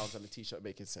 £300 on a t-shirt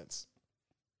making sense?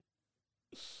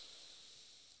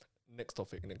 Next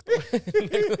topic, man.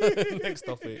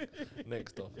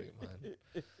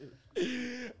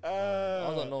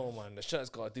 I don't know, man. The shirt's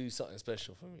got to do something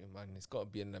special for me, man. It's got to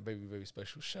be in a very, very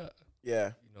special shirt.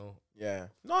 Yeah. You know? Yeah.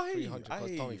 No, I hear you.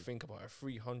 Because Tommy, think about it,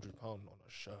 £300 on a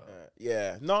shirt.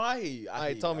 Yeah. No, I hear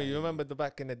you. Tommy, you remember the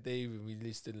back in the day when we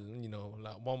listed, you know,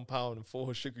 like £1 and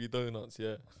 4 sugary donuts,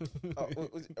 yeah?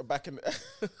 Back in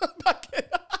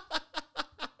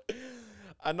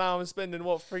and now I'm spending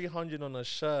 $300 on a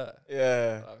shirt.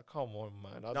 Yeah, come on,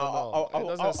 man. I don't know. I'll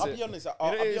be honest.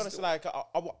 I'll be honest. Like,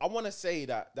 I want to say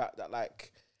that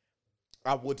like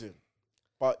I wouldn't,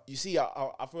 but you see,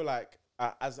 I feel like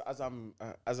as I'm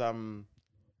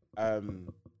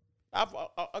I've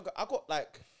got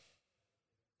like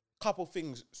a couple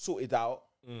things sorted out,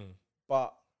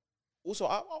 but also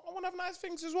I want to have nice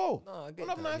things as well. No, I get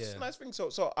that. Nice things.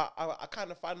 So I kind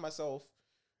of find myself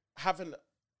having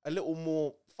a little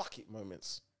more fuck it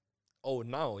moments. Oh,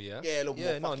 now, yeah? Yeah, a little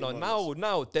more fuck it moments.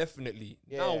 Now, definitely.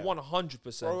 Yeah. Now,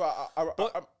 100%. Bro,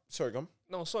 sorry, Gum.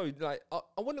 No, sorry. Like, I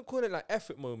wouldn't call it like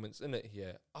effort moments, innit,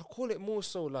 here. I call it more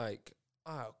so like,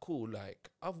 cool.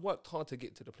 Like, I've worked hard to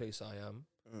get to the place I am.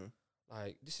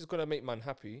 Like, this is going to make man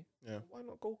happy. Yeah. Why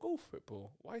not go for it,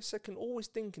 bro? Why always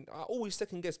thinking? I always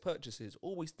second guess purchases.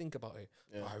 Always think about it.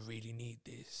 Yeah. I really need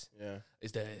this. Yeah.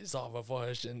 Is there a Zara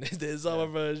version?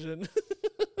 version?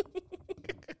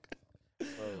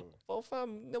 Well,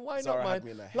 fam, then why Zara not,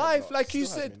 man? Life, like you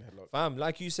said, fam,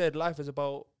 like you said, life is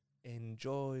about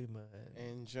enjoyment.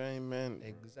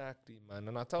 Exactly, man.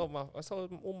 And I told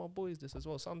all my boys this as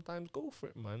well. Sometimes go for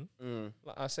it, man.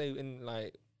 Like I say in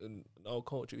our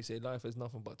culture, we say life is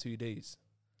nothing but 2 days.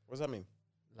 What does that mean?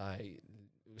 Like,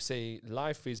 we say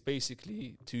life is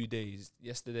basically 2 days,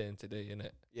 yesterday and today,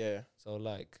 innit? Yeah. So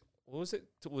like, what was it?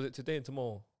 Was it today and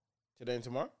tomorrow? Today and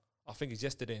tomorrow? I think it's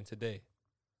yesterday and today.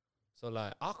 So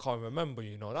like, I can't remember,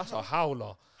 you know. That's a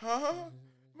howler. Huh?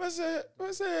 What's it?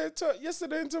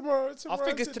 Yesterday and tomorrow? I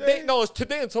think it's today. No, it's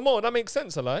today and tomorrow. That makes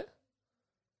sense, like.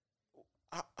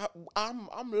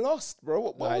 I'm lost,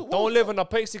 bro. Don't live in the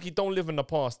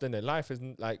past, innit? Life is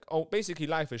like, basically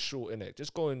life is short, innit?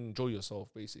 Just go and enjoy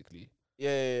yourself, basically.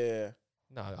 Yeah.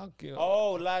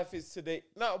 No, life is today.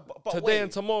 No, but today and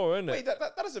tomorrow, innit? Wait,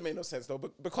 that doesn't make no sense though.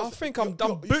 Because I think I'm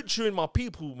butchering my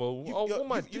people, bro. What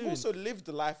am I doing? You've also lived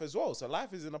the life as well, so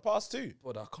life is in the past too.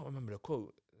 But I can't remember the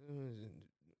quote.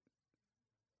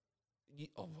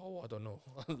 I don't know.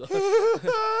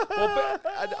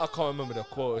 I can't remember the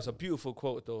quote. It's a beautiful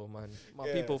quote though, man. My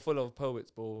people full of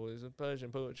poets, bro. It's a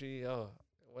Persian poetry.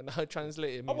 When I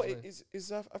translate it, is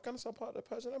Afghanistan part of the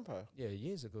Persian Empire? Yeah,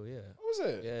 years ago, yeah. Was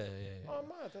it? Yeah. Oh,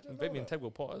 mad. I didn't know maybe that.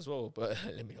 Integral part as well, but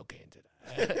let me not get into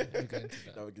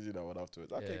that. No, we'll give you that one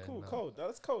afterwards. Okay, Yeah, cool, nah. cold.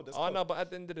 That's cold. No, but at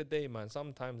the end of the day, man,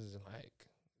 sometimes it's like,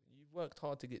 you've worked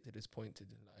hard to get to this point to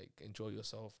like enjoy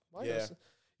yourself. Why Yeah. not?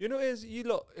 You know,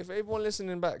 if everyone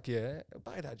listening back, yeah,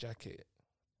 buy that jacket.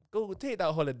 Go take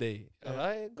that holiday, all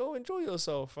right? Go enjoy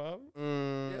yourself, fam.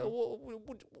 Yeah,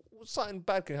 what something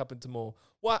bad can happen tomorrow.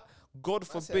 What? God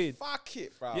forbid. Fuck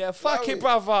it, bro. Yeah, fuck it,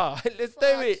 brother. Let's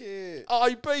do it. Oh,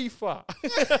 you beefer.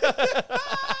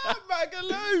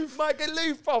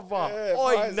 Magaloof, brother. Yeah,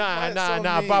 Oi, nah,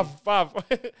 bruv.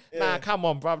 Yeah. Nah, come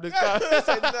on, bruv. Let's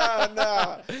go.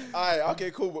 Nah. Alright,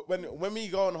 okay, cool. But when we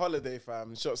go on holiday,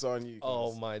 fam, shots are on you.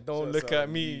 Oh my, don't Shots look are at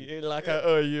on me you. like I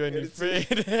owe you anything.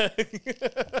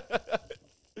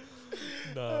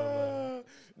 man.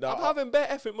 No, I'm having bare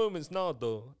effort moments now,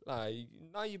 though. Like,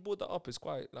 now you brought that up, it's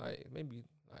quite, like, maybe,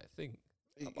 like, I think.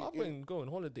 I've been going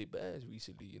holiday bears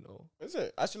recently, you know. Is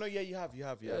it? Actually, no, yeah, you have.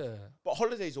 Yeah. But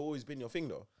holidays always been your thing,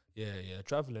 though. Yeah,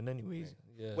 traveling anyways.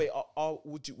 Yeah. Wait,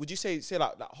 would you say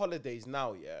like holidays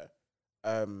now? Yeah.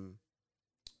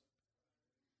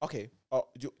 Okay.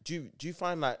 Do you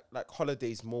find like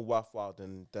holidays more worthwhile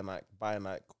than like buying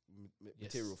like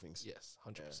material things? Yes,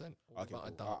 100%. Okay, Without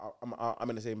a cool. doubt. I'm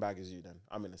in the same bag as you. Then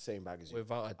I'm in the same bag as you.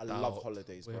 Without a doubt. I love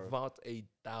holidays, bro. Without a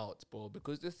doubt, bro.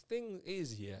 Because the thing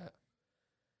is, yeah,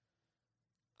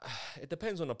 it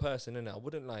depends on the person, innit? I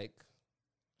wouldn't like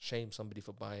shame somebody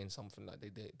for buying something like they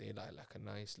like a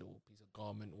nice little piece of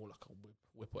garment or like a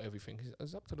whip or everything.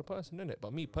 It's up to the person, innit?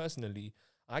 But me personally,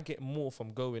 I get more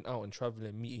from going out and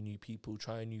traveling, meeting new people,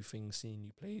 trying new things, seeing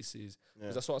new places.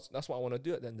 Yeah. That's what I want to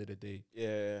do at the end of the day.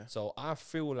 Yeah. So I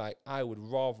feel like I would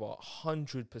rather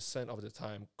 100% of the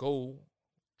time go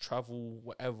travel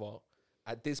whatever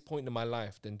at this point in my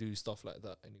life than do stuff like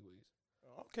that. Anyways.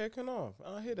 Okay,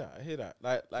 I hear that.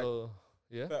 Like.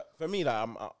 Yeah. But for me, like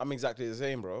I'm exactly the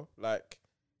same, bro. Like,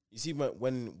 you see,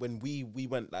 when we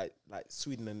went like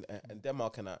Sweden and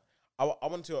Denmark and that, I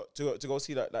want to go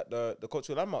see like the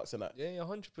cultural landmarks and that. Yeah,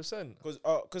 100%.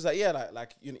 Because like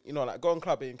like you know like going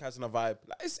clubbing, catching a vibe,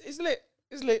 like it's lit.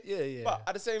 It's lit. Yeah. But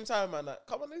at the same time, man, like,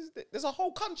 come on, there's a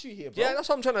whole country here, bro. Yeah, that's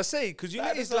what I'm trying to say. Because you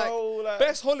know, it's like whole,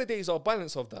 best holidays are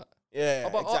balance of that. Yeah,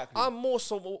 but exactly. I'm more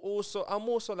so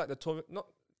like the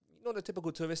not the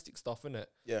typical touristic stuff, innit?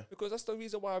 Yeah. Because that's the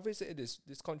reason why I visited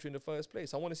this country in the first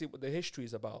place. I want to see what the history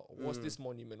is about. What's this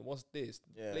monument? What's this?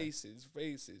 Yeah. Places,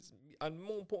 faces, and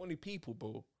more importantly, people,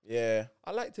 bro. Yeah.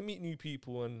 I like to meet new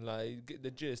people and like get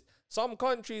the gist. Some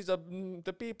countries,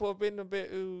 the people have been a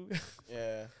bit.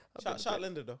 Yeah. Shout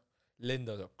Linda though.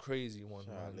 Linda's a crazy one,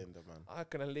 Shout man. Linda, man. How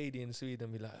can a lady in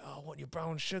Sweden be like, oh, I want your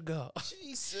brown sugar?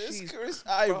 Jesus Jeez, Christ.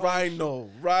 bro. Rhino.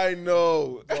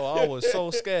 Bro, I was so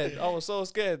scared.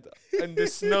 In the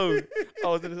snow. I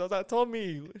was like,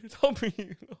 Tommy,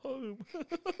 home.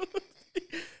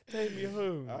 Take me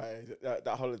home. That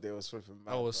holiday was flipping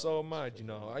mad. I was so mad, you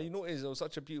know. You know, it was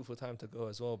such a beautiful time to go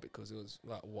as well because it was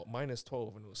like,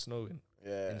 -12 and it was snowing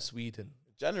in Sweden.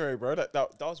 January, bro. That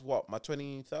was what? My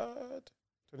 23rd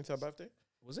birthday?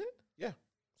 Was it? Yeah.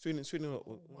 Sweden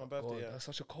my birthday, God, yeah. That's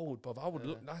such a cold, brother.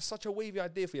 That's such a wavy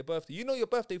idea for your birthday. You know your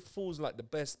birthday falls like the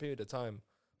best period of time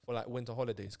for like winter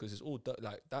holidays because it's all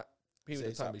like that period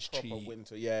of time is cheap.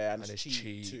 Winter, yeah, and it's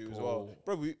cheap too as well.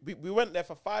 Bro, we went there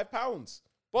for £5.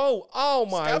 Bro, oh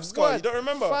my word. You don't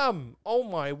remember? Fam, oh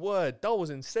my word. That was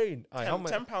insane.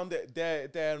 £10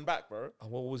 there and back, bro.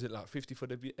 What was it, like 50 for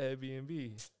the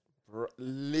Airbnb? Bro,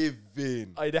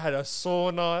 living. They had a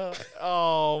sauna.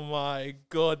 Oh my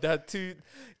God. They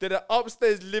had an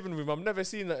upstairs living room. I've never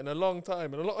seen that in a long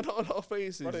time. In a lot of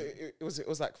places. Bro, it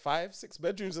was like 5-6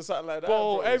 bedrooms or something like that.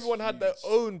 Bro, everyone had their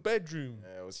own bedroom.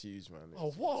 Yeah, it was huge, man.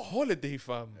 What a holiday,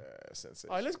 fam. Yeah,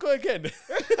 sensational. All right, let's go again.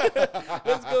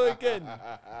 Let's go again.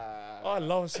 I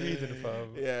love Sweden,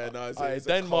 fam. Yeah, no, it's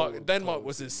Denmark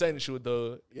was essential,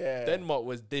 though. Yeah. Denmark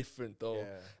was different, though.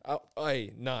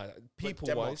 Yeah.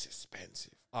 People-wise.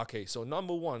 Expensive. Okay, so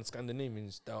number one,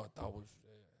 Scandinavians,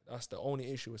 that's the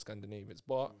only issue with Scandinavians,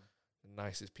 but the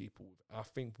nicest people I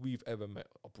think we've ever met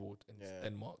abroad in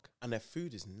Denmark. And their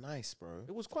food is nice, bro.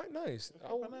 It was quite nice. I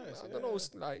don't know,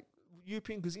 it's like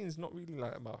European cuisine is not really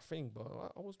like my thing, but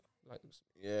I was like,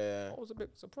 I was a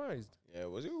bit surprised. Yeah, it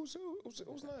was nice.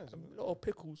 A lot of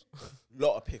pickles.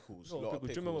 Lot of pickles. Do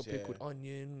you remember pickled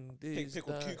onion?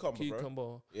 Pickled cucumber,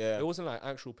 bro. Yeah. It wasn't like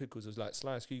actual pickles. It was like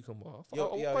sliced cucumber. I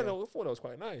thought that was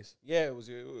quite nice. Yeah, it was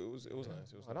nice.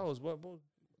 That was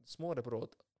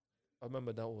smørrebrød. I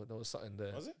remember that was something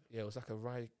there. Was it? Yeah, it was like a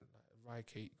rye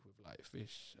cake with like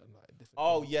fish and like different.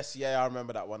 Oh yes, yeah, I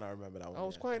remember that one. That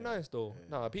was quite nice though. Yeah.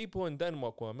 Nah, people in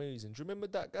Denmark were amazing. Do you remember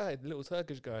that guy, the little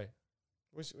Turkish guy?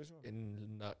 Which one?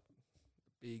 In that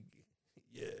big,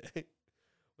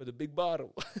 with a big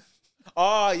bottle.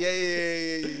 Oh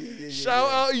yeah.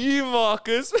 Shout out you,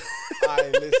 Marcus.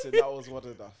 Listen, that was one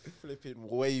of the flipping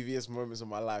waviest moments of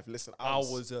my life. Listen, I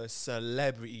was a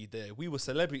celebrity there. We were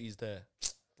celebrities there.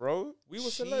 Bro, we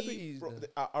were celebrities. Bro,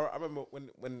 I remember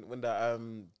when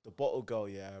the bottle girl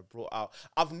brought out.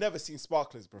 I've never seen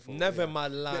sparklers before. Never in my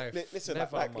life. Listen,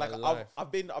 never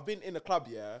I've been in a club,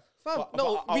 Fam,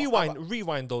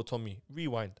 rewind though, Tommy.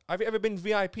 Rewind. Have you ever been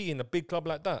VIP in a big club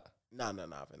like that? No, I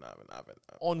haven't.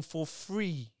 On for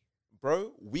free.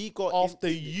 Bro, we got after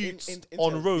youths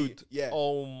on road. Yeah.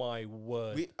 Oh my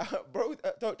word. Bro,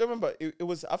 don't remember. It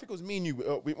was. I think it was me and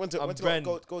you. We went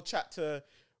to go chat to.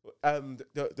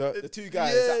 the two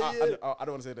guys. Yeah, I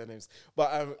don't want to say their names,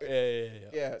 but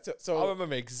yeah. So I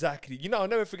remember exactly. You know, I'll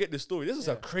never forget the story. This is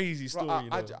a crazy story. Bro, you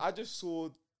know? I just saw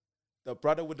the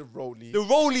brother with the rollie, The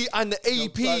rollie and the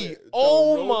AP. the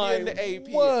Oh rollie my and the AP.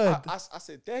 word! I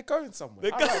said they're going somewhere.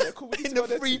 They're Alright, they're cool. We need in to the go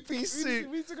there too. 3-piece suit.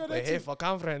 We need to go there We're here too. for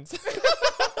conference.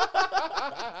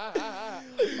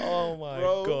 Oh my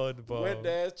god, bro! Went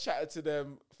there, chatted to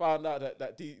them, found out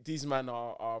that these men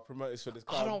are promoters for this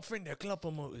club. I don't think they're club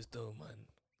promoters though, man.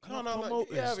 No.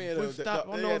 Promoters Yeah, I mean, with that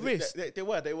on their wrist they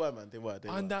were, man. They were.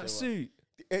 and that suit.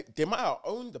 They might have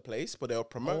owned the place, but they were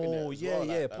promoting it. Oh as yeah, well,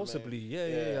 yeah, like, possibly. I mean,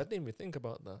 Yeah. I didn't even think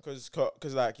about that.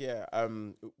 Cause like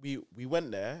we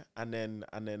went there and then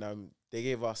they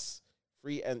gave us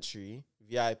free entry,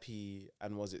 VIP,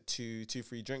 and was it two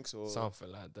free drinks or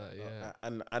Something like that. Yeah.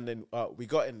 and then we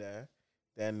got in there.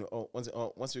 Then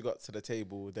once we got to the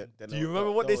table, then Do you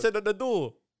remember what they said at the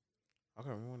door? I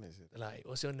can't remember what they said. Like,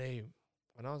 what's your name?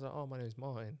 And I was like, oh, my name is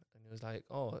Martin. And he was like,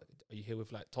 oh, are you here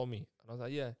with like Tommy? And I was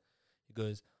like, yeah. He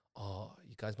goes, oh,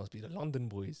 you guys must be the London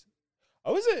boys.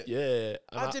 Oh, is it? Yeah.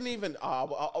 And I didn't even. I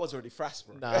was already fast,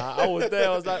 bro. Nah, I was there.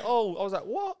 I was like,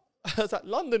 what? I was like,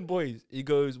 London boys. He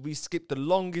goes, we skipped the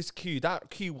longest queue. That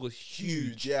queue was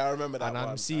huge. Yeah, I remember that. And I'm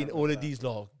one. seeing all of these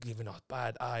lot giving us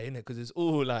bad eye, innit? Because it's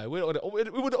all like, we were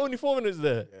the only foreigners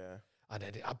there. Yeah. And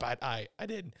then a bad eye. And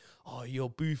then, oh, your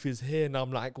booth is here. And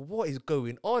I'm like, what is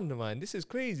going on, man? This is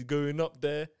crazy going up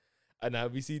there. And now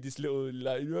we see this little,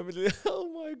 like, you remember oh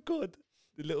my God,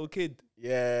 the little kid.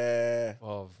 Yeah.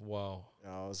 Oh, wow.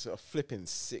 Yeah, it was a flipping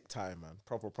sick time, man.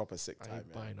 Proper sick I time,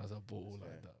 ain't man. buying us a bottle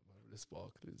like that, man. With the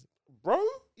sparklers. Bro,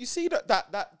 you see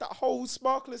that whole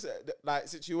sparklers like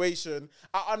situation.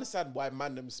 I understand why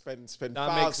man them spend That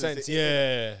thousands. makes sense, in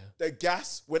yeah. the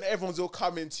gas when everyone's all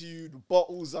coming to you, the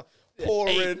bottles are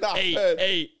pouring up.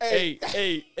 Hey.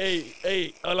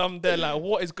 And I'm there like,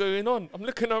 what is going on? I'm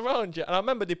looking around, yeah. And I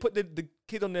remember they put the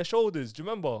kid on their shoulders. Do you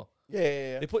remember?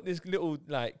 Yeah. They put this little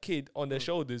like kid on their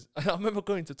shoulders. And I remember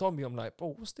going to Tommy, I'm like,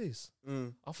 bro, what's this?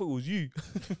 I thought it was you.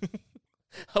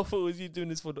 I thought it was you doing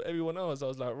this for everyone else. I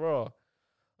was like, raw.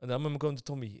 And I remember going to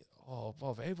Tommy, oh,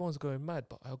 bro, everyone's going mad.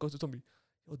 But I'll go to Tommy,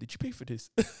 yo, did you pay for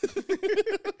this?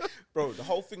 Bro, the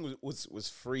whole thing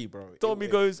was free, bro. Tommy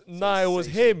goes, nah, it was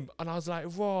him. And I was like,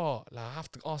 raw. Like, I have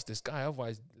to ask this guy.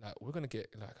 Otherwise, like, we're going to get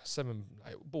like a 7,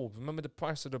 like, ball. Remember the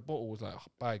price of the bottle was like a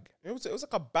bag. It was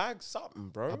like a bag something,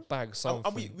 bro. A bag something.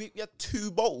 And we had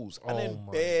 2 bottles and then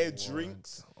my bare word.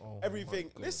 drinks, Oh everything.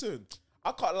 my God. Listen,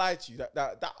 I can't lie to you.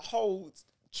 That whole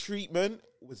treatment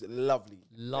was lovely.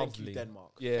 Lovely. Thank you,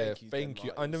 Denmark. Yeah, thank you.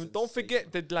 Denmark. And It then was don't forget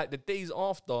sensational. that, like, the days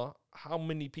after, how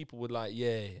many people were like,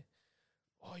 yeah,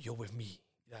 oh, you're with me.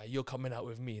 Yeah, you're coming out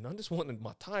with me. And I just wanted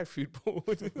my Thai food, bro.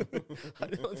 I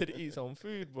just wanted to eat some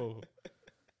food, bro.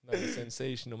 No, it's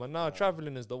sensational, man. Now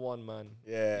traveling is the one, man.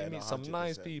 Yeah, You meet no, some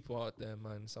nice 100%. people out there,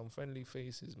 man. Some friendly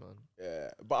faces, man.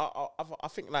 Yeah, but I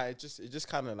think like it just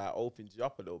kind of like opens you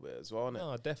up a little bit as well, innit? No,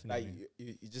 Like definitely.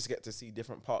 you just get to see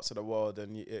different parts of the world,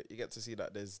 and you get to see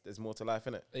that there's more to life,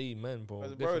 innit? Amen, bro. Bro,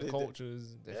 Different they-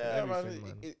 cultures, different Yeah, man. everything,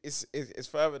 man. It's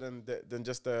further than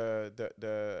just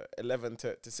the 11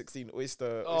 to 16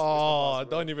 oyster. Oh, bars,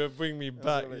 bro. don't even bring me That's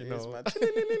back, what it you is, know. man.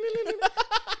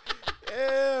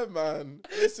 Yeah, man.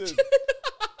 Listen,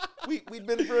 we've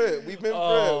been through it. We've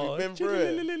been through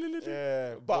it.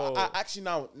 Yeah, but I actually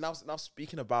now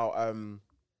speaking about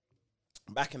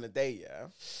back in the day, yeah.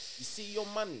 You see your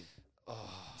money. You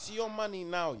see your money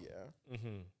now, yeah.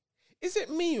 Mm-hmm. Is it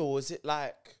me or is it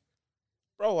like,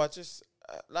 bro? I just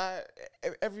like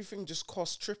everything just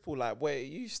costs triple like where it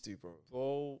used to, bro.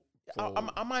 Bro, Am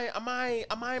I mad?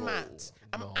 Am I mad?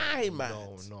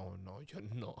 No, you're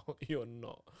not. You're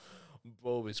not.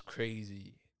 Bro, it's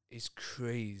crazy. It's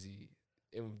crazy.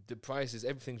 The prices,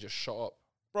 everything just shot up.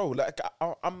 Bro, like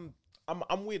I'm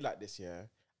weird like this, yeah.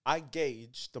 I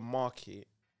gauge the market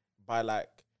by like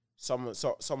some of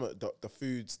the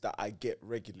foods that I get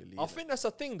regularly. I think that's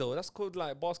a thing though. That's called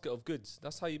like basket of goods.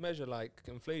 That's how you measure like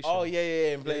inflation. Oh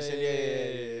yeah, inflation,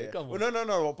 yeah. Come on. Well,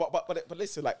 no, but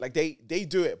listen, like they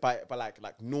do it by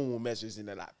like normal measures in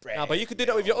the like bread. Nah, but you could do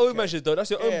that with your own measures though.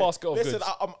 That's your own basket of listen, goods.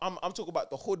 I'm talking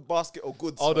about the hood basket of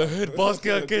goods. Oh, the man. hood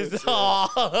basket of goods. Yeah.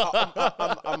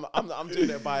 I'm doing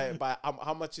it by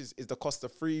how much is the cost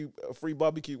of free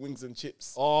barbecue wings and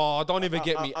chips. Oh, don't even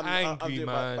get me I'm angry, doing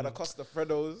man. by the cost of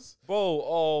Freddos. Bro,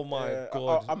 oh my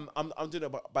God. I'm doing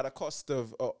it by the cost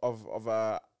of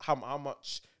how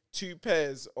much 2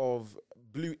 pairs of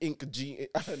blue ink t-shirts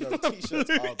are,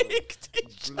 bro.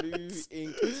 Blue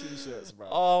ink t-shirts, bro.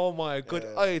 Oh my God.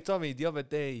 Yeah. Hey, Tommy, the other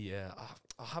day, yeah,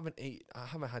 I haven't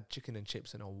had chicken and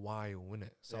chips in a while, innit?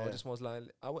 So I just was like,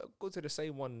 I go to the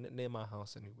same one near my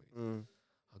house anyway.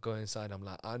 I go inside, I'm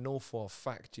like, I know for a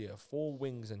fact, 4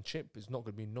 wings and chip is not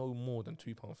gonna be no more than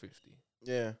 £2.50.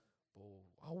 Yeah. Bro,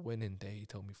 I went in there, he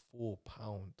told me £4.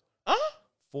 Huh?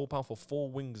 £4 for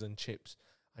 4 wings and chips.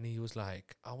 And he was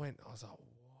like, I was like,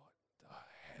 what the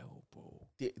hell, bro?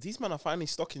 These men are finally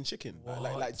stocking chicken.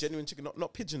 Like genuine chicken,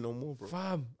 not pigeon no more, bro.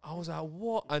 Fam, I was like,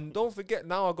 what? And don't forget,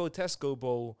 now I go Tesco,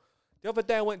 bro. The other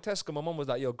day I went Tesco, my mum was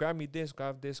like, yo, grab this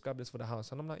for the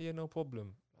house. And I'm like, yeah, no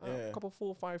problem. A couple 4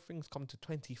 or 5 things come to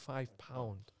 £25.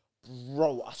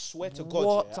 Bro, I swear to God.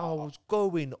 What was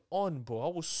going on, bro? I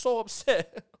was so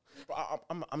upset. But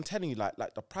I'm telling you, like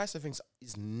the price of things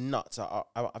is nuts. I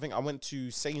think I went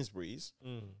to Sainsbury's.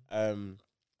 I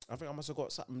think I must have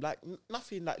got something like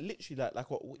nothing, like literally like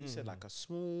what you said, like a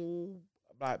small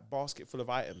like basket full of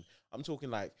items. I'm talking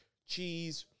like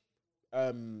cheese,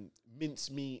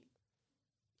 minced meat,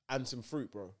 and some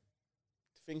fruit, bro.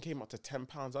 The thing came up to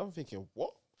 £10. I'm thinking,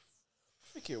 what?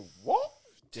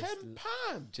 £10?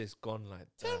 Just gone like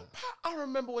that. £10. I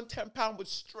remember when £10 would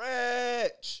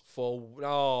stretch for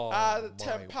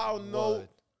 £10 note.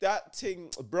 That thing,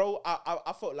 bro.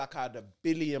 I felt like I had a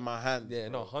billy in my hand. Yeah,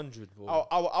 bro. not 100, bro.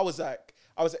 I was like,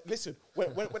 listen.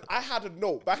 When I had a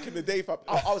note back in the day,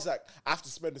 I was like, I have to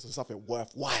spend this on something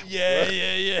worthwhile.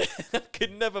 Yeah. I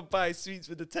could never buy sweets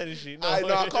with the tennis sheet. No,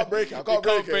 I can't break it. I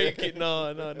can't break it.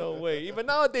 No way. Even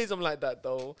nowadays, I'm like that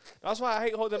though. That's why I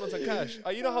hate holding on to cash.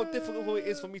 You know how difficult it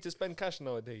is for me to spend cash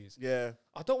nowadays. Yeah.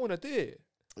 I don't want to do it.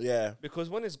 Yeah. Because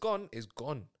when it's gone, it's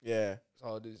gone. Yeah.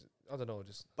 So I don't know.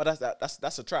 But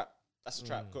that's a trap. That's a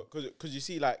trap. Because you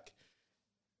see, like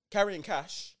carrying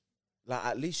cash, like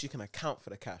at least you can account for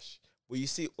the cash. Where you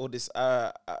see all this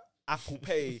Apple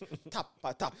Pay, tap.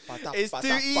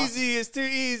 It's too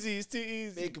easy.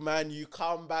 Big man, you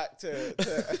come back to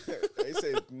they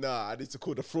say, nah, I need to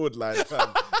call the fraud line,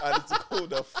 fam. I need to call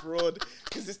the fraud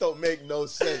because this don't make no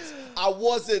sense. I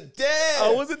wasn't there.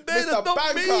 Mr. That's not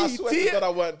Banker, me. I swear to God I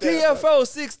weren't there. TFL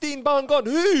 £16 gone.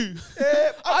 Who?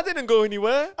 I didn't go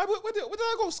anywhere. Where did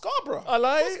I go? Scarborough. I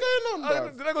like. What's going on,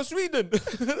 bro? Did I go Sweden?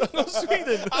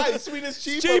 Aye, Sweden's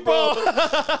cheaper, bro.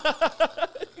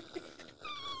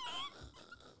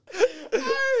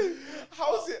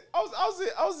 How's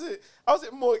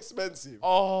it more expensive?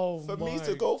 Oh, for me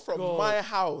to go from my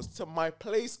house to my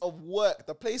place of work,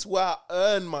 the place where I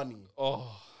earn money.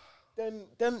 Oh, then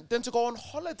to go on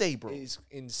holiday, bro. It's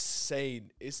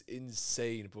insane. It's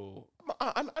insane, bro.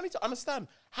 I need to understand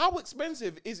how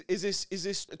expensive is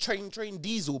this train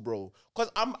diesel, bro?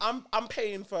 Because I'm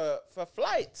paying for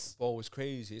flights. Bro, it's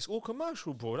crazy. It's all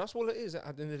commercial, bro. That's all it is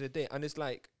at the end of the day. And it's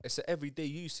like it's an everyday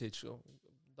usage. The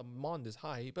demand is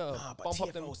high. You better but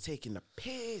TFL's taking the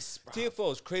piss, bro.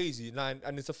 TFL is crazy, like,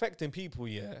 and it's affecting people.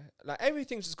 Yeah, like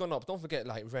everything's just gone up. Don't forget,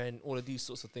 like rent, all of these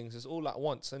sorts of things. It's all at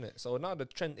once, isn't it? So now the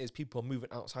trend is people are moving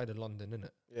outside of London, isn't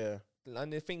it? Yeah.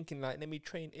 And they're thinking like, let me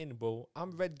train in, bro. I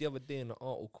read the other day in an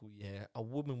article, a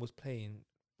woman was paying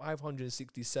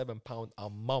 £567 a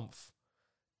month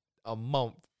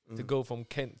to go from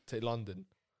Kent to London.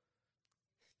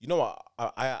 You know what?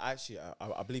 I actually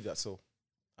believe that. So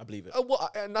I believe it.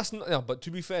 And that's not. Yeah, but to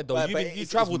be fair though, you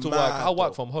travel to mad, work. I work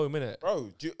though. from home, innit?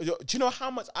 Bro, do you know how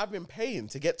much I've been paying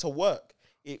to get to work?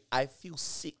 I feel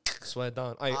sick. Swear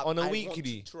down. On a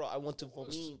weekly. I want to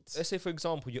vomit. Let's say, for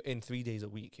example, you're in 3 days a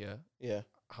week. Yeah. Yeah.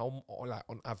 How, like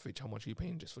on average, how much are you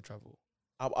paying just for travel?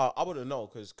 I wouldn't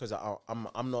know because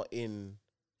I'm not in.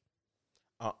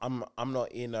 I'm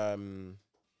not in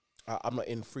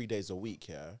 3 days a week.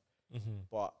 Yeah. Mm-hmm.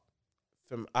 But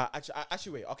from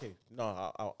actually wait. Okay.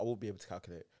 No, I will be able to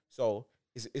calculate. So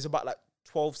it's about like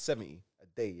 $12.70 a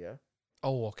day. Yeah.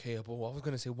 Oh, okay, but I was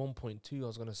gonna say 1.2. I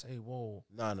was gonna say, whoa.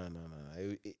 No.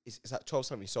 It's at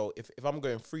 $12.70. So if I'm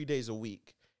going 3 days a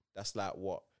week, that's like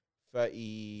what,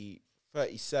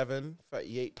 37,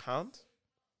 38 pounds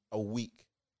a week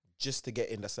just to get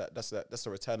in. That's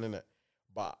a return, innit?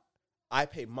 But I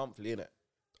pay monthly, innit?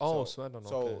 Oh, so I don't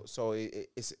know. So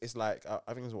it's like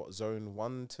I think it's what, zone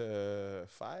 1 to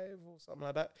 5 or something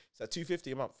like that. It's like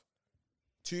 $250 a month.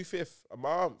 $250 a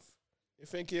month. You're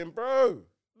thinking, bro.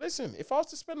 Listen, if I was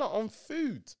to spend that on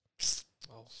food,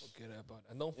 forget about it.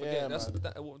 And don't forget,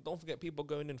 don't forget people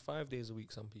going in 5 days a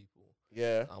week. Some people,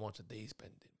 how much a day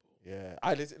spending, bro? Yeah,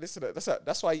 listen.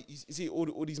 That's why you see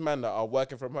all these men that are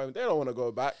working from home. They don't want to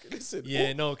go back. Listen,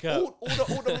 no cap.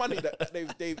 All the money that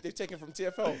they've taken from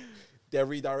TFL, they're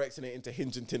redirecting it into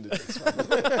Hinge and Tinder dates.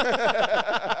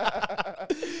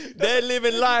 They're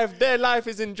living life. Their life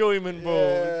is enjoyment,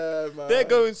 bro. Yeah, man. They're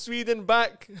going Sweden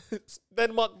back,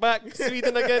 Denmark back,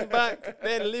 Sweden again back.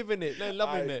 They're living it. They're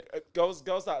loving it. Girls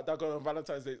that go on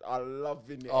Valentine's Day are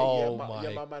loving it. Oh,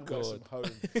 my man works God. from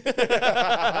home.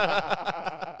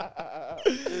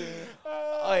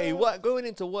 Hey, what going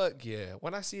into work? Yeah,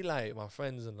 when I see like my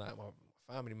friends and like my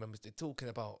family members, they're talking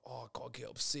about, oh, I gotta get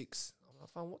up 6. I'm like,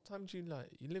 fam, what time do you like?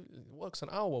 You live work's an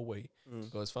hour away.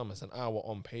 Because fam, it's an hour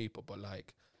on paper, but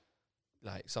like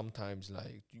sometimes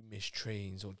like you miss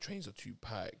trains or trains are too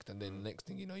packed, and then next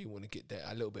thing you know, you want to get there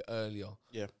a little bit earlier.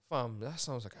 Yeah, fam, that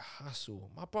sounds like a hassle.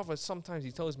 My brother sometimes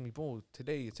he tells me, bro,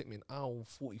 today it took me an hour and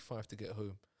 45 to get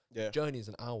home. Yeah, journey is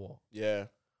an hour. Yeah,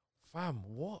 fam,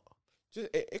 what? Just,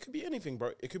 it could be anything,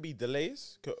 bro. It could be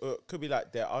delays. Could be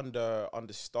like they're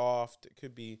understaffed. It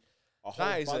could be a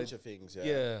whole bunch of things.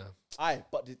 Yeah.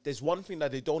 But there's one thing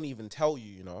that they don't even tell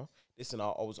you. You know, listen.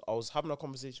 I was having a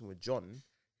conversation with John,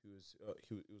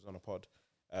 who was on a pod.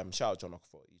 Shout out John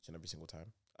for each and every single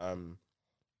time.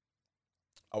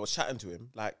 I was chatting to him,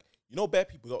 like, you know, bare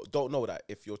people don't know that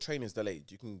if your train is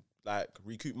delayed, you can like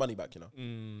recoup money back. You know,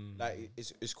 like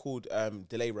it's called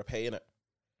delay repay, innit?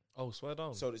 Oh, swear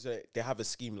down. So they have a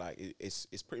scheme like it's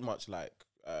pretty much like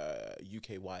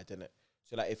UK wide, innit?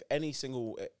 So like if any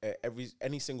single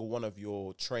one of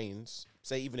your trains,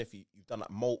 say even if you've done like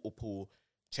multiple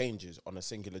changes on a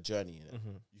singular journey,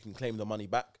 you can claim the money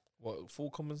back. What, full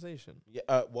compensation?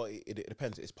 Yeah. Well, it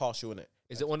depends. It's partial, innit?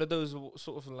 Is it one of those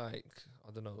sort of like,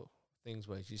 I don't know, things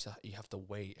where you have to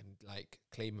wait and like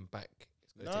claim them back?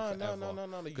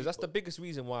 No. Because that's the biggest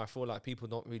reason why I feel like people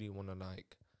don't really want to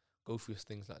like go through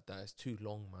things like that. It's too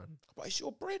long, man. But it's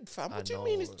your bread, fam. What do you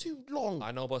mean it's too long? I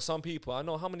know, but some people, I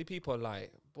know how many people are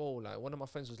like, bro, like one of my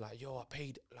friends was like, yo, I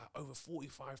paid like over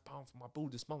 £45 for my bill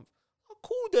this month. I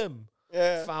called them.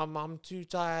 Yeah. Fam, I'm too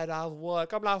tired out of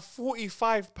work. I'm like,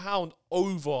 £45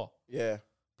 over. Yeah.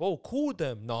 Bro, call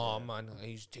them. Nah, man, it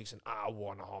usually takes an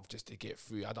hour and a half just to get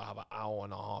through. I don't have an hour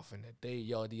and a half in a day.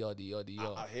 Yada.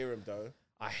 I hear him, though.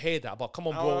 I hear that, but come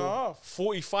on, bro.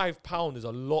 £45 is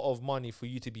a lot of money for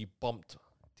you to be bumped,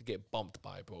 to get bumped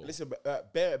by, bro. Listen,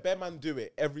 bear man do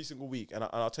it every single week, and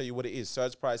I'll tell you what it is.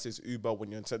 Surge prices Uber when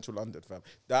you're in central London, fam.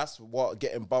 That's what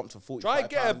getting bumped for £45. Try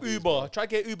get an Uber. Try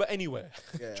get Uber anywhere.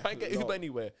 Yeah, try get Uber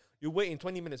anywhere. You're waiting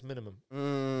 20 minutes minimum.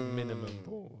 Minimum,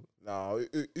 bro. No,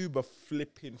 Uber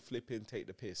flipping, take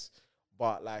the piss.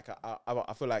 But like,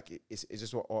 I feel like it's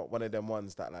just one of them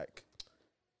ones that like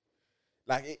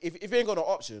if you ain't got no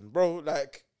option, bro,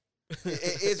 like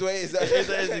it is what it is. It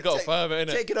is, you got further,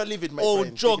 innit? Take it or leave it, my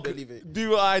friend. Jog.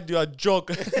 Do what I do, I jog.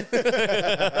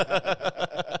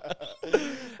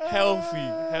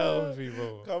 healthy,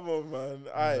 bro. Come on, man.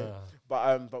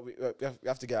 But we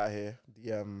have to get out of here.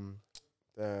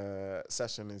 The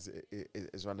session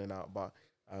is running out, but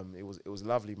it was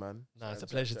lovely, man. Nah, it's a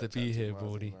pleasure to be here,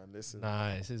 Brody. Listen,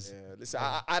 listen,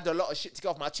 I had a lot of shit to get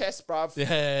off my chest, bruv.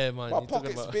 Yeah, man. My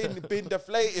pocket's been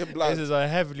deflating, blood. This is a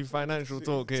heavily financial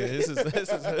talk here. This is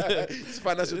it's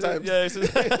Financial Times. Yeah,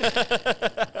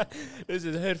 this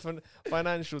is head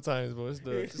Financial Times, bro. It's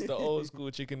the old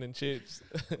school chicken and chips.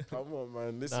 Come on,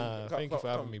 man. Listen, thank you for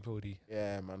having me, Brody.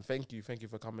 Yeah, man. Thank you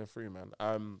for coming through, man.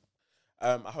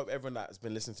 I hope everyone that has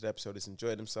been listening to the episode has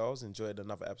enjoyed themselves, enjoyed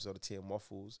another episode of Tea and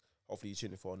Waffles. Hopefully you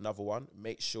tune in for another one.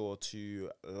 Make sure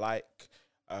to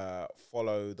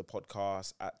follow the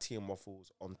podcast at Tea and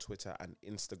Waffles on Twitter and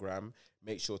Instagram.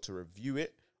 Make sure to review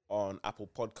it on Apple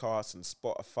Podcasts and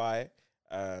Spotify.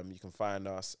 You can find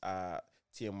us at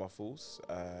Tea and Waffles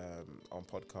on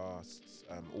podcasts,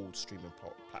 all streaming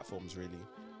platforms really.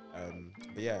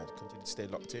 But yeah, continue to stay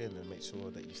locked in and make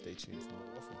sure that you stay tuned for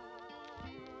more waffle.